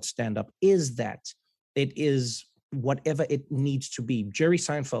loved about stand-up is that it is whatever it needs to be. Jerry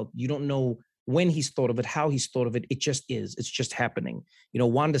Seinfeld, you don't know when he's thought of it, how he's thought of it. It just is. It's just happening.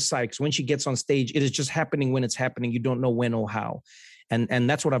 Wanda Sykes, when she gets on stage, it is just happening when it's happening. You don't know when or how. And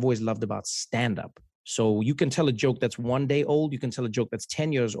that's what I've always loved about stand-up. So you can tell a joke that's 1 day old. You can tell a joke that's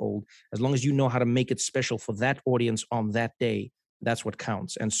 10 years old. As long as you know how to make it special for that audience on that day, that's what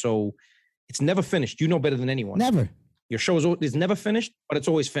counts. And so it's never finished. You know better than anyone. Never. Your show is never finished, but it's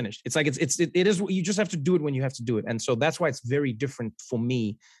always finished. It's like it is. You just have to do it when you have to do it, and so that's why it's very different for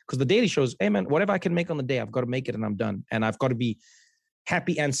me. Because The Daily Show is, hey man, whatever I can make on the day, I've got to make it, and I'm done. And I've got to be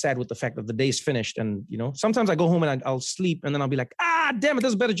happy and sad with the fact that the day's finished. And sometimes I go home and I'll sleep, and then I'll be like, damn it,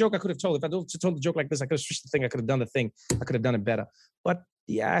 there's a better joke I could have told. If I told the joke like this, I could have switched the thing. I could have done the thing. I could have done it better. But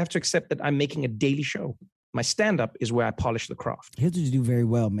yeah, I have to accept that I'm making a daily show. My stand-up is where I polish the craft. Here's what you do very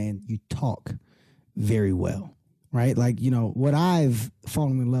well, man. You talk very well. Right? Like, what I've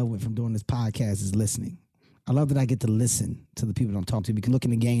fallen in love with from doing this podcast is listening. I love that I get to listen to the people that I'm talking to. We can look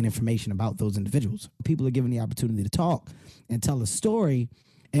and gain information about those individuals. People are given the opportunity to talk and tell a story.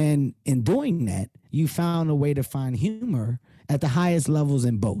 And in doing that, you found a way to find humor at the highest levels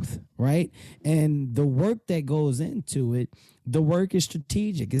in both, right? And the work that goes into it, the work is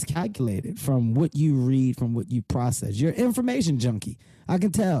strategic. It's calculated from what you read, from what you process. You're an information junkie. I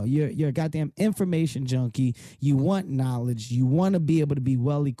can tell you're a goddamn information junkie. You want knowledge. You want to be able to be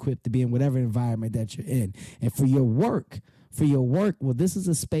well equipped to be in whatever environment that you're in. And for your work, well, this is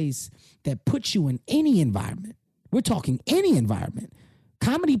a space that puts you in any environment. We're talking any environment.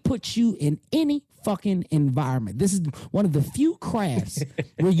 Comedy puts you in any fucking environment. This is one of the few crafts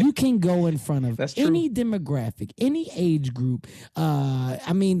where you can go in front of any demographic, any age group.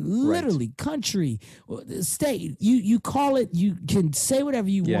 Literally, country, state. You call it. You can say whatever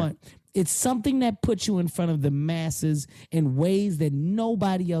you want. It's something that puts you in front of the masses in ways that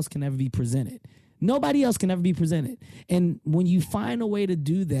nobody else can ever be presented. Nobody else can ever be presented. And when you find a way to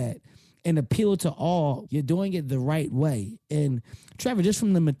do that and appeal to all, you're doing it the right way. And Trevor, just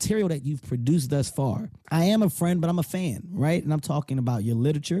from the material that you've produced thus far, I am a friend, but I'm a fan, right? And I'm talking about your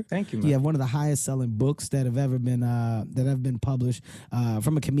literature. Thank you, man. You have one of the highest selling books that have ever been published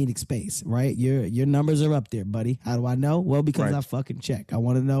from a comedic space, right? Your numbers are up there, buddy. How do I know? Well, because I fucking check. I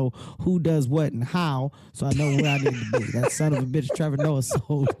want to know who does what and how, so I know where I need to be. That son of a bitch, Trevor Noah,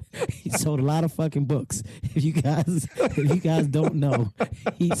 sold a lot of fucking books. If you guys don't know,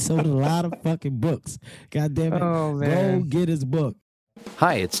 he sold a lot of fucking books. God damn it. Oh, man. Go get his book.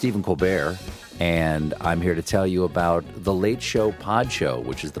 Hi, it's Stephen Colbert, and I'm here to tell you about The Late Show Pod Show,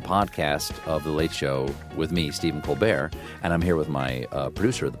 which is the podcast of The Late Show with me, Stephen Colbert, and I'm here with my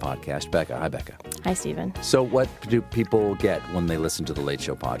producer of the podcast, Becca. Hi, Becca. Hi, Stephen. So what do people get when they listen to The Late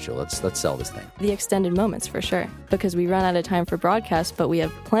Show Pod Show? Let's sell this thing. The extended moments, for sure, because we run out of time for broadcast, but we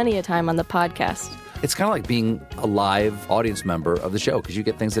have plenty of time on the podcast. It's kind of like being a live audience member of the show because you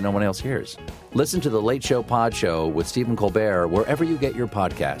get things that no one else hears. Listen to The Late Show Pod Show with Stephen Colbert wherever you get your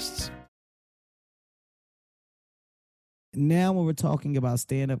podcasts. Now when we're talking about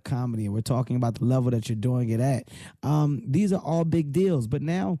stand-up comedy and we're talking about the level that you're doing it at, these are all big deals, but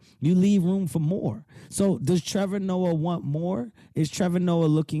now you leave room for more. So does Trevor Noah want more? Is Trevor Noah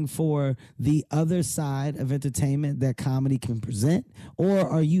looking for the other side of entertainment that comedy can present? Or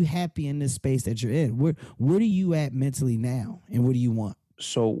are you happy in this space that you're in? Where are you at mentally now, and what do you want?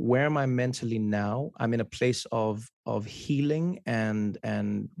 So where am I mentally now? I'm in a place of healing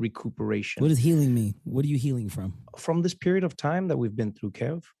and recuperation. What does healing mean? What are you healing from? From this period of time that we've been through,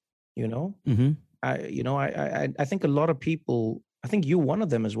 Kev. You know, I think a lot of people. I think you're one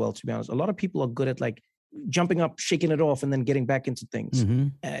of them as well. To be honest, a lot of people are good at like jumping up, shaking it off, and then getting back into things.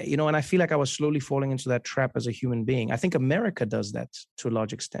 And I feel like I was slowly falling into that trap as a human being. I think America does that to a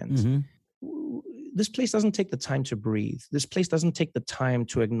large extent. This place doesn't take the time to breathe. This place doesn't take the time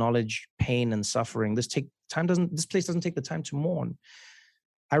to acknowledge pain and suffering. This place doesn't take the time to mourn.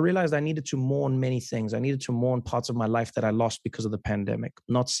 I realized I needed to mourn many things. I needed to mourn parts of my life that I lost because of the pandemic,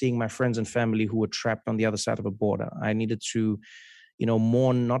 not seeing my friends and family who were trapped on the other side of a border. I needed to,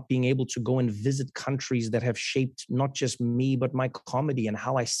 mourn not being able to go and visit countries that have shaped not just me, but my comedy and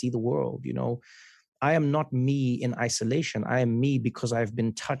how I see the world, I am not me in isolation. I am me because I've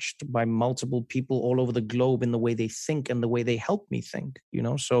been touched by multiple people all over the globe in the way they think and the way they help me think,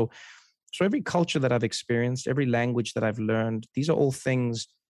 So every culture that I've experienced, every language that I've learned, these are all things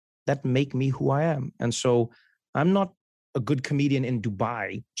that make me who I am. And so I'm not a good comedian in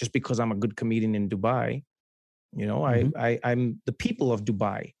Dubai just because I'm a good comedian in Dubai. I'm the people of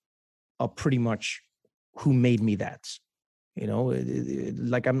Dubai are pretty much who made me that.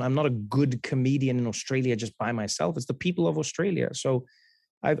 Like I'm not a good comedian in Australia just by myself. It's the people of Australia. So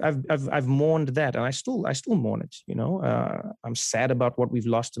I've mourned that, and I still mourn it. I'm sad about what we've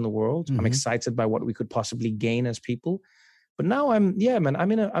lost in the world. I'm excited by what we could possibly gain as people. But now I'm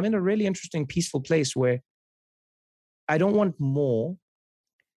in a really interesting, peaceful place where I don't want more,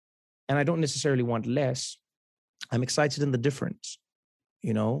 and I don't necessarily want less. I'm excited in the difference.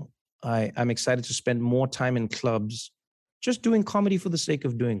 I'm excited to spend more time in clubs just doing comedy for the sake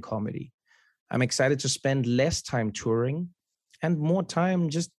of doing comedy. I'm excited to spend less time touring and more time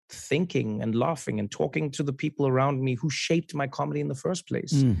just thinking and laughing and talking to the people around me who shaped my comedy in the first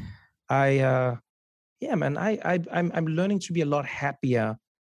place. I'm learning to be a lot happier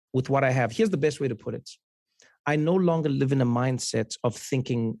with what I have. Here's the best way to put it. I no longer live in a mindset of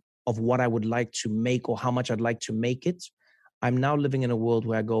thinking of what I would like to make or how much I'd like to make it. I'm now living in a world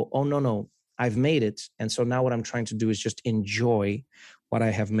where I go, oh, no, I've made it. And so now what I'm trying to do is just enjoy what I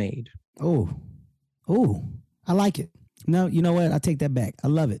have made. Oh, I like it. No, you know what? I take that back. I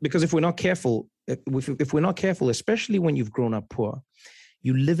love it. Because if we're not careful, especially when you've grown up poor,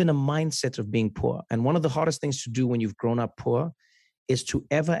 you live in a mindset of being poor. And one of the hardest things to do when you've grown up poor is to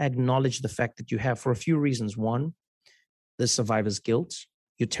ever acknowledge the fact that you have, for a few reasons. One, There's survivor's guilt.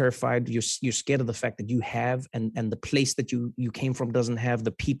 You're terrified. You're scared of the fact that you have, and the place that you came from doesn't have,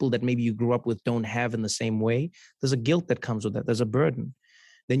 the people that maybe you grew up with don't have in the same way. There's a guilt that comes with that. There's a burden.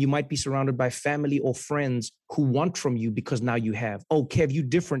 Then you might be surrounded by family or friends who want from you because now you have. Oh, Kev, you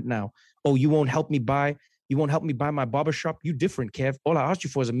different now. Oh, you won't help me buy my barbershop. You different, Kev. All I asked you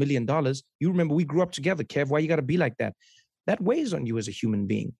for is $1 million. You remember we grew up together, Kev. Why you got to be like that? That weighs on you as a human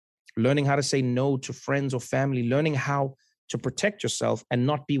being. Learning how to say no to friends or family, learning how to protect yourself and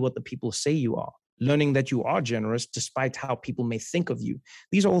not be what the people say you are, learning that you are generous despite how people may think of you.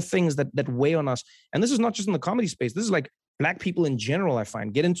 These are all things that weigh on us. And this is not just in the comedy space. This is like Black people in general, I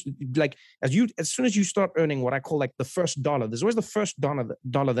find, get into, like, as soon as you start earning what I call like the first dollar, there's always the first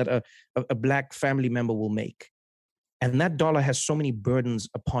dollar that a Black family member will make. And that dollar has so many burdens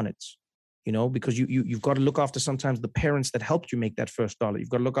upon it, you know, because you've got to look after sometimes the parents that helped you make that first dollar. You've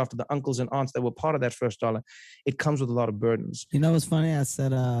got to look after the uncles and aunts that were part of that first dollar. It comes with a lot of burdens. You know, it's funny. I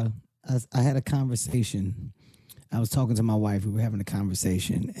said, I had a conversation. I was talking to my wife. We were having a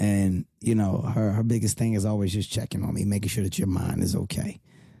conversation, and you know, her biggest thing is always just checking on me, making sure that your mind is okay.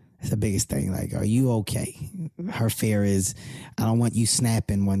 It's the biggest thing. Like, are you okay? Her fear is, I don't want you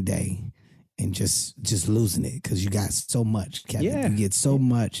snapping one day and just losing it because you got so much, Kevin. Yeah. You get so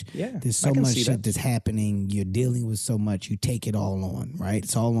much. Yeah. There's so much shit that's happening. You're dealing with so much. You take it all on, right?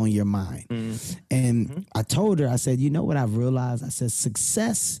 It's all on your mind. Mm-hmm. And I told her, I said, you know what I've realized? I said,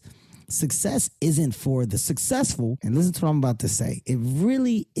 success isn't for the successful. And listen to what I'm about to say. It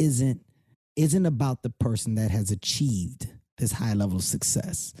really isn't about the person that has achieved this high level of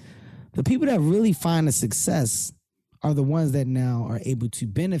success. The people that really find a success are the ones that now are able to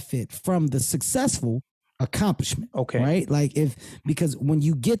benefit from the successful accomplishment. Okay. Right? Like because when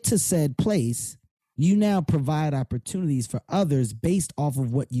you get to said place, you now provide opportunities for others based off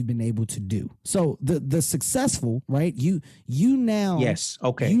of what you've been able to do. So the successful, right? You now, yes,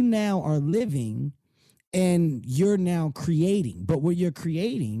 okay. You now are living and you're now creating. But what you're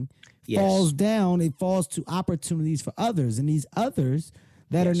creating falls down, it falls to opportunities for others. And these others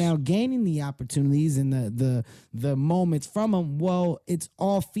that are now gaining the opportunities and the moments from them, well, it's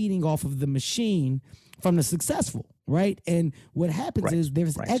all feeding off of the machine from the successful. Right. And what happens is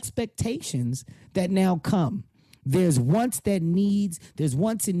there's expectations that now come. There's wants and needs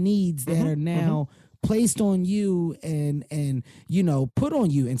that are now placed on you and you know, put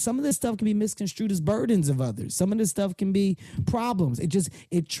on you. And some of this stuff can be misconstrued as burdens of others. Some of this stuff can be problems.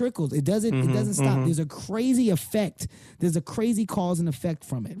 It trickles. It doesn't stop. There's a crazy effect. There's a crazy cause and effect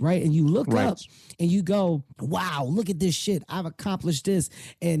from it, right? And you look up and you go, wow, look at this shit. I've accomplished this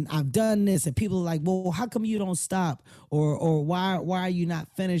and I've done this. And people are like, well, how come you don't stop? Or why are you not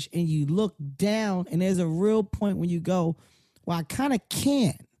finished? And you look down and there's a real point when you go, well, I kind of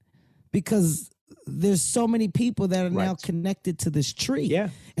can't because there's so many people that are now connected to this tree. Yeah.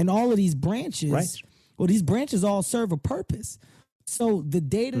 And all of these branches, well, these branches all serve a purpose. So the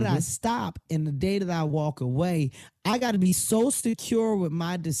day that I stop and the day that I walk away, I got to be so secure with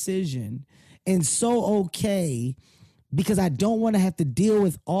my decision and so okay because I don't want to have to deal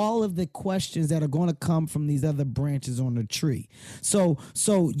with all of the questions that are going to come from these other branches on the tree. So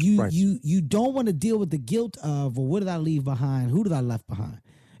you don't want to deal with the guilt of, well, what did I leave behind? Who did I left behind?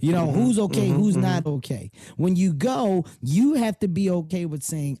 You know, who's okay, who's not okay. When you go, you have to be okay with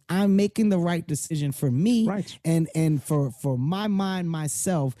saying, I'm making the right decision for me and for my mind,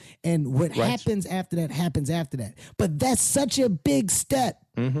 myself, and what happens after that happens after that. But that's such a big step.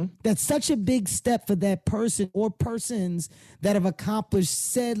 That's such a big step for that person or persons that have accomplished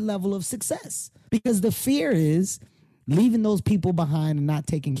said level of success. Because the fear is leaving those people behind and not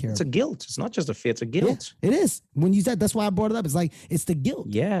taking care of them. It's a guilt. It's not just a fear, it's a guilt. Yeah, it is. When you said, that's why I brought it up. It's like, it's the guilt.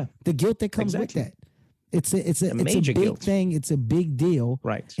 Yeah. The guilt that comes with that. It's a big guilt thing. It's a big deal.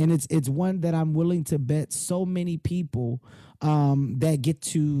 Right. And it's one that I'm willing to bet so many people that get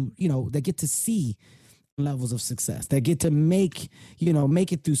to see levels of success, that get to make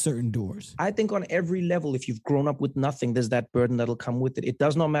it through certain doors. I think on every level, if you've grown up with nothing, there's that burden that'll come with it. It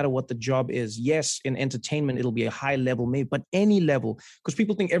does not matter what the job is. Yes, in entertainment, it'll be a high level, maybe, but any level, because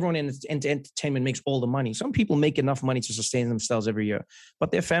people think everyone in entertainment makes all the money. Some people make enough money to sustain themselves every year, but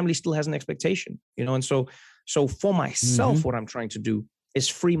their family still has an expectation, you know? And so for myself, what I'm trying to do is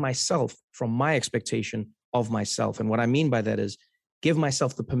free myself from my expectation of myself. And what I mean by that is give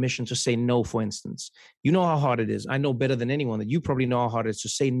myself the permission to say no, for instance. You know how hard it is. I know better than anyone that you probably know how hard it is to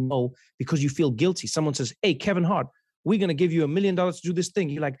say no because you feel guilty. Someone says, hey, Kevin Hart, we're going to give you $1 million to do this thing.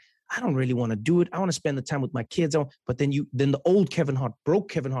 You're like, I don't really want to do it. I want to spend the time with my kids. But then the old Kevin Hart,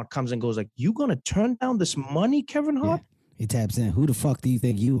 broke Kevin Hart comes and goes like, you going to turn down this money, Kevin Hart? He taps in. Who the fuck do you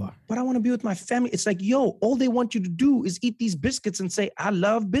think you are? But I want to be with my family. It's like, yo, all they want you to do is eat these biscuits and say, I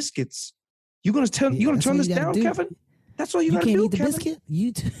love biscuits. You're gonna turn this down, Kevin? That's all you gotta do. You can't eat the Kevin. biscuit?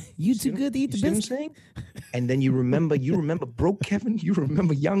 You too good to eat the biscuit? And then you remember broke Kevin, you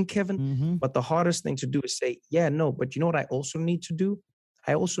remember young Kevin. Mm-hmm. But the hardest thing to do is say, yeah, no, but you know what I also need to do?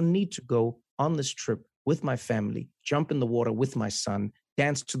 I also need to go on this trip with my family, jump in the water with my son,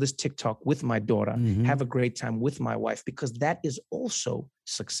 dance to this TikTok with my daughter, have a great time with my wife, because that is also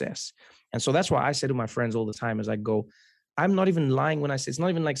success. And so that's why I say to my friends all the time as I go, I'm not even lying when I say, it's not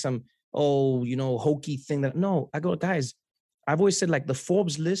even like some, hokey thing no, I go, guys, I've always said like the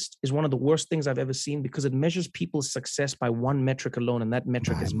Forbes list is one of the worst things I've ever seen because it measures people's success by one metric alone. And that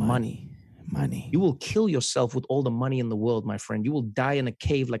metric is money. You will kill yourself with all the money in the world, my friend. You will die in a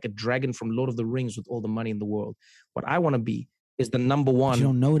cave like a dragon from Lord of the Rings with all the money in the world. What I want to be is the number one. But you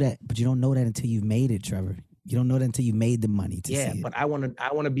don't know that until you've made it, Trevor. You don't know that until you made the money to see it. But I want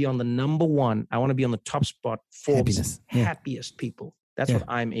to be on the number one. I want to be on the top spot. Forbes happiest people. That's what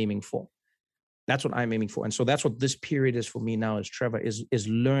I'm aiming for. And so that's what this period is for me now as Trevor is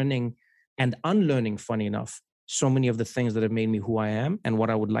learning and unlearning, funny enough, so many of the things that have made me who I am and what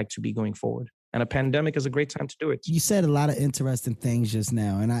I would like to be going forward. And a pandemic is a great time to do it. You said a lot of interesting things just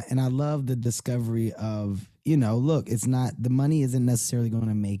now. And I love the discovery of, look, it's not, the money isn't necessarily going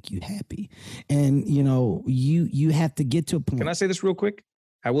to make you happy. And, you have to get to a point. Can I say this real quick?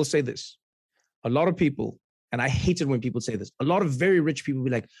 I will say this. A lot of people, and I hate it when people say this, a lot of very rich people be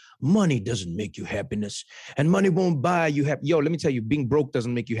like, money doesn't make you happiness and money won't buy you happy. Yo, let me tell you, being broke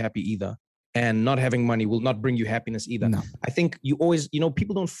doesn't make you happy either. And not having money will not bring you happiness either. No. I think you always,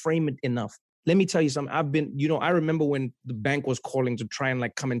 people don't frame it enough. Let me tell you something. I've been, I remember when the bank was calling to try and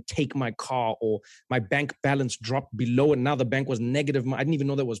like come and take my car, or my bank balance dropped below and now the bank was negative. I didn't even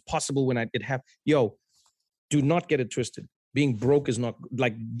know that was possible when I did have, do not get it twisted. Being broke is not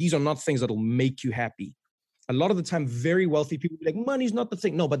like, these are not things that'll make you happy. A lot of the time, very wealthy people be like, money's not the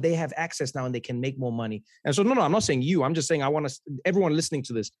thing. No, but they have access now and they can make more money. And so, no, I'm not saying you. I'm just saying everyone listening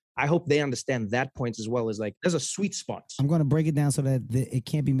to this, I hope they understand that point as well, is like, there's a sweet spot. I'm going to break it down so that it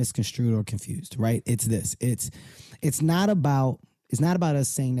can't be misconstrued or confused, right? It's this. It's not about us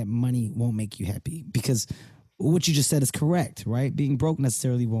saying that money won't make you happy, because what you just said is correct, right? Being broke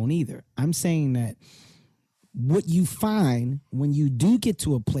necessarily won't either. I'm saying that what you find when you do get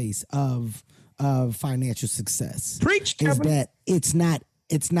to a place of financial success is that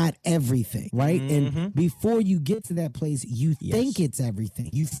it's not everything, right? And before you get to that place, you think it's everything.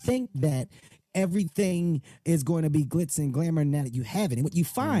 You think that everything is going to be glitz and glamour now that you have it. And what you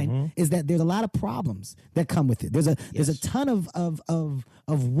find is that there's a lot of problems that come with it. There's a ton of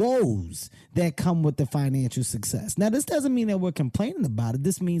woes that come with the financial success. Now, this doesn't mean that we're complaining about it.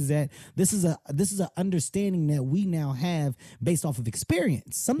 This means that this is a understanding that we now have based off of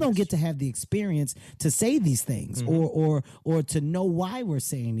experience. Some don't get to have the experience to say these things or to know why we're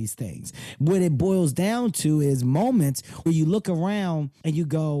saying these things. What it boils down to is moments where you look around and you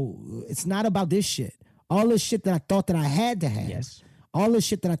go, it's not about this shit. All this shit that I thought that I had to have, all this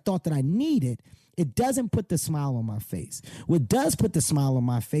shit that I thought that I needed, it doesn't put the smile on my face. What does put the smile on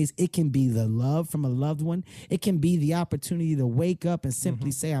my face, it can be the love from a loved one. It can be the opportunity to wake up and simply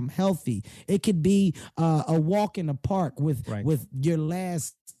say, I'm healthy. It could be a walk in the park with your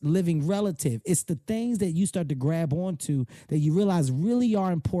last living relative. It's the things that you start to grab onto that you realize really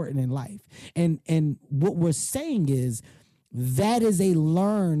are important in life. And what we're saying is, that is a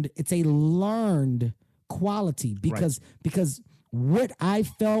learned quality, because what I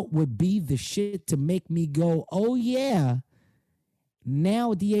felt would be the shit to make me go, oh yeah,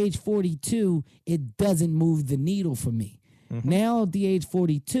 now at the age 42, it doesn't move the needle for me. Now at the age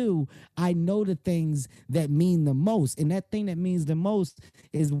 42, I know the things that mean the most. And that thing that means the most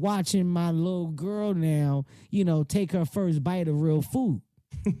is watching my little girl now, take her first bite of real food.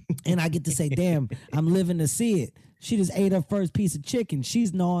 And I get to say, damn, I'm living to see it. She just ate her first piece of chicken.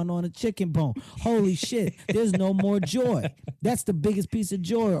 She's gnawing on a chicken bone. Holy shit, there's no more joy. That's the biggest piece of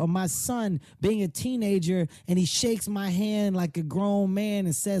joy. Or my son being a teenager and he shakes my hand like a grown man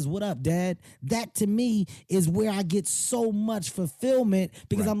and says, what up, Dad? That to me is where I get so much fulfillment,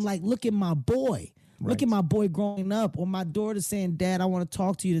 because I'm like, look at my boy. Look at my boy growing up, or my daughter saying, Dad, I want to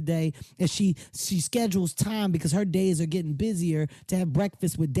talk to you today. And she schedules time because her days are getting busier to have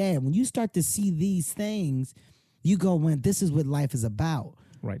breakfast with Dad. When you start to see these things, you go, man, this is what life is about.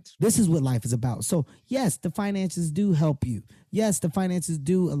 Right. This is what life is about. So yes, the finances do help you. Yes, the finances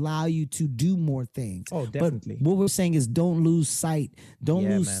do allow you to do more things. Oh, definitely. But what we're saying is don't lose sight. Don't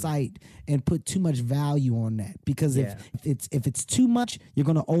Yeah, lose man. sight and put too much value on that. Because Yeah. if it's too much, you're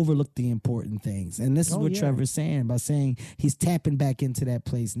gonna overlook the important things. And this is what Trevor's saying by saying he's tapping back into that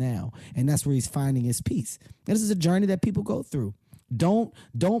place now. And that's where he's finding his peace. And this is a journey that people go through. Don't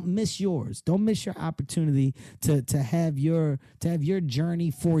miss yours. Don't miss your opportunity to have your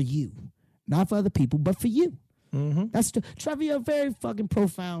journey for you, not for other people, but for you. Mm-hmm. Trevor. You're a very fucking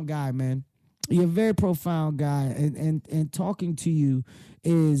profound guy, man. You're a very profound guy, and talking to you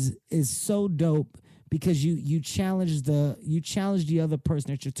is so dope because you challenge the other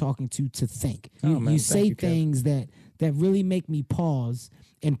person that you're talking to think. You say things that really make me pause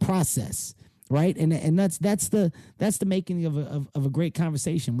and process. Right. And that's the making of a great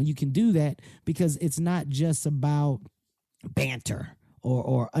conversation when you can do that, because it's not just about banter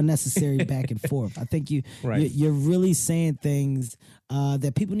or unnecessary back and forth. I think you're really saying things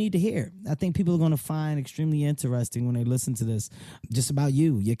that people need to hear. I think people are going to find extremely interesting when they listen to this, just about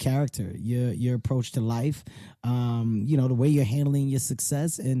you, your character, your approach to life, the way you're handling your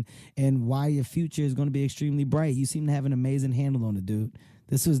success and why your future is going to be extremely bright. You seem to have an amazing handle on it, dude.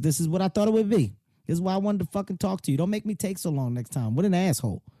 This is what I thought it would be. This is why I wanted to fucking talk to you. Don't make me take so long next time. What an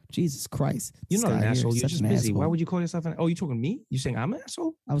asshole. Jesus Christ. You're not an asshole. You're Such just an busy. asshole. Why would you call yourself an... Oh, you talking to me? You saying I'm an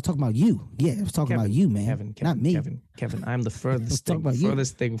asshole? I was talking about you. Yeah, I was talking about you, man. Kevin, not me. Kevin, I'm the furthest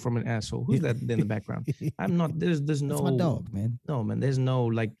thing from an asshole. Who's that in the background? I'm not... There's no... That's my dog, man. No, man. There's no,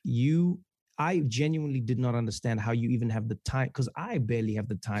 like, you... I genuinely did not understand how you even have the time, because I barely have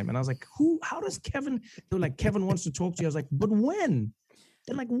the time. And I was like, how does Kevin... They were like, Kevin wants to talk to you. I was like, but when?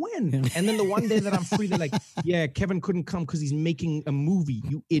 They're like, when? And then the one day that I'm free, they're like, yeah, Kevin couldn't come because he's making a movie,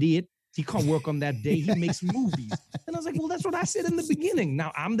 you idiot. He can't work on that day. He makes movies. And I was like, well, that's what I said in the beginning.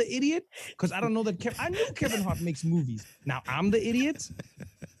 Now I'm the idiot because I don't know that I knew Kevin Hart makes movies. Now I'm the idiot.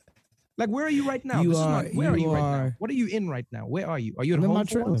 Like, where are you right now? Where are you right now? What are you in right now? Where are you? Are you at I'm home? in my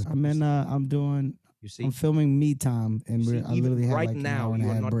trailer. I'm filming Me Time, and I literally have right like now. an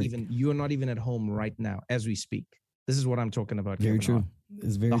hour and a half break. You are not even at home right now as we speak. This is what I'm talking about. Very Kevin true. Hart.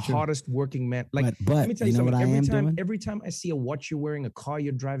 It's very the true. hardest working man. Like, but let me tell you know something. what doing? Every time I see a watch you're wearing, a car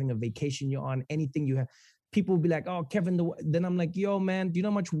you're driving, a vacation you're on, anything you have, people will be like, "Oh, Kevin." Then I'm like, "Yo, man, do you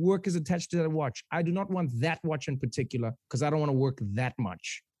know how much work is attached to that watch? I do not want that watch in particular because I don't want to work that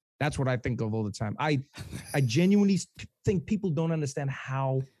much." That's what I think of all the time. I genuinely think people don't understand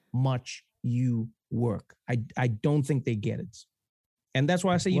how much you work. I don't think they get it, and that's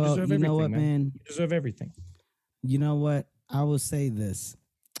why I say you deserve everything. You know what, man? You deserve everything. You know what? I will say this.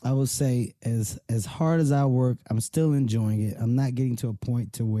 I will say as hard as I work, I'm still enjoying it. I'm not getting to a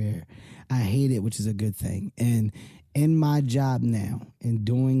point to where I hate it, which is a good thing. And in my job now and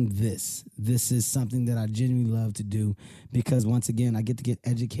doing this is something that I genuinely love to do, because once again, I get to get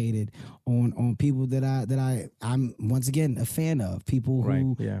educated on people that I'm once again a fan of, people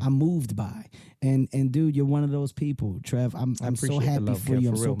who I'm moved by. And dude, you're one of those people, Trev. I'm so happy for you.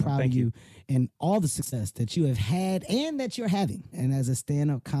 I'm so proud of you and all the success that you have had and that you're having. And as a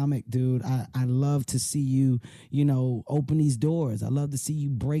stand-up comic, dude, I love to see you, open these doors. I love to see you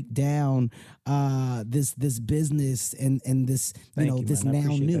break down this business and this, this now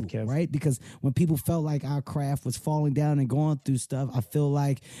new, right? Because when people felt like our craft was falling down and going through stuff, I feel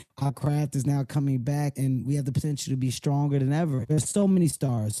like our craft is now coming back and we have the potential to be stronger than ever. There's so many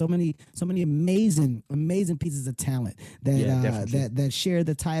stars, so many amazing pieces of talent that share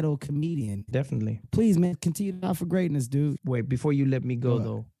the title comedian. Definitely. Please, man, continue to offer greatness, dude. Wait, before you let me go,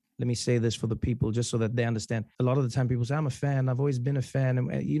 though, let me say this for the people, just so that they understand. A lot of the time people say, I'm a fan. I've always been a fan.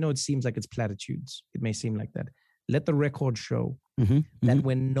 And, it seems like it's platitudes. It may seem like that. Let the record show that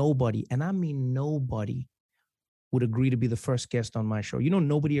when nobody, and I mean nobody, would agree to be the first guest on my show.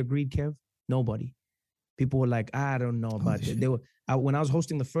 Nobody agreed, Kev? Nobody. People were like, I don't know about it. They were when I was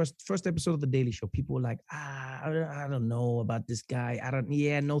hosting the first episode of The Daily Show, people were like, I don't know about this guy.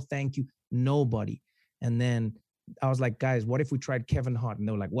 No, thank you. Nobody. And then I was like, guys, what if we tried Kevin Hart? And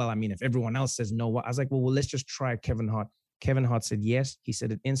they were like, well, I mean, if everyone else says no, I was like, well, let's just try Kevin Hart. Kevin Hart said yes. He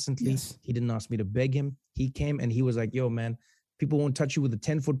said it instantly. Yes. He didn't ask me to beg him. He came and he was like, yo, man, people won't touch you with a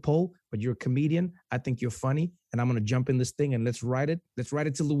 10-foot pole, but you're a comedian. I think you're funny. And I'm going to jump in this thing and let's ride it. Let's ride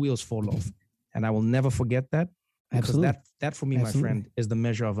it till the wheels fall off. And I will never forget that. Because that for me, my friend, is the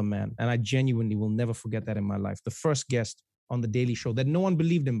measure of a man. And I genuinely will never forget that in my life. The first guest on The Daily Show that no one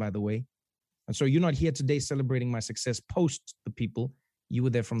believed in, by the way. And so you're not here today celebrating my success post the people. You were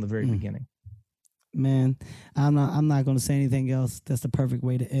there from the very beginning. Man, I'm not going to say anything else. That's the perfect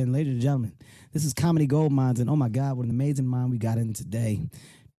way to end. Ladies and gentlemen, this is Comedy Gold Mines, and oh my God, what an amazing mind we got in today.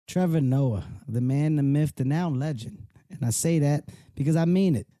 Trevor Noah, the man, the myth, the now legend. And I say that because I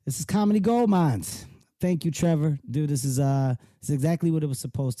mean it. This is Comedy Gold Mines. Thank you, Trevor. Dude, this is exactly what it was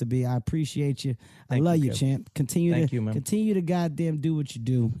supposed to be. I appreciate you. I love you, champ. Continue to goddamn do what you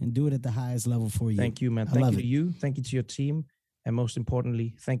do and do it at the highest level for you. Thank you, man. Thank you to you. Thank you to your team. And most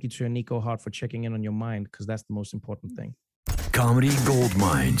importantly, thank you to Nico Hart for checking in on your mind, because that's the most important thing. Comedy Gold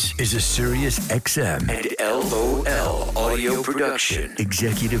Mines is a Sirius XM and LOL audio production.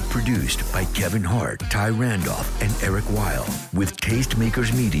 Executive produced by Kevin Hart, Ty Randolph, and Eric Weil. With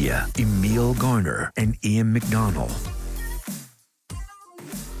Tastemakers Media, Emil Garner, and Ian McDonald.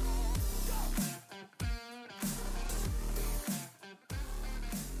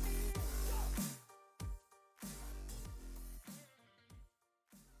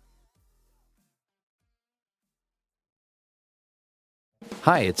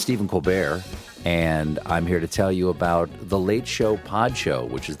 Hi, it's Stephen Colbert, and I'm here to tell you about The Late Show Pod Show,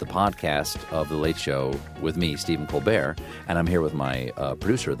 which is the podcast of The Late Show with me, Stephen Colbert, and I'm here with my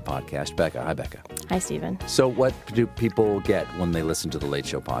producer of the podcast, Becca. Hi, Becca. Hi, Stephen. So what do people get when they listen to The Late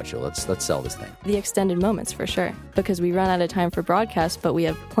Show Pod Show? Let's sell this thing. The extended moments, for sure, because we run out of time for broadcast, but we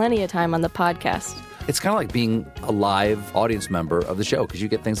have plenty of time on the podcast. It's kind of like being a live audience member of the show because you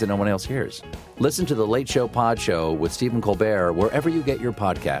get things that no one else hears. Listen to The Late Show Pod Show with Stephen Colbert wherever you get your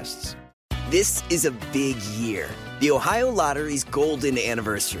podcasts. This is a big year. The Ohio Lottery's golden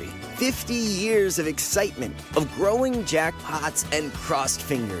anniversary. 50 years of excitement, of growing jackpots and crossed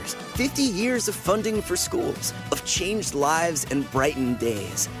fingers. 50 years of funding for schools, of changed lives and brightened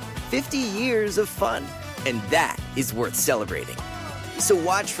days. 50 years of fun. And that is worth celebrating. So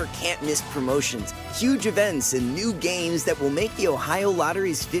watch for can't-miss promotions, huge events, and new games that will make the Ohio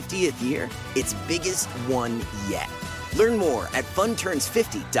Lottery's 50th year its biggest one yet. Learn more at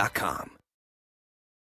funturns50.com.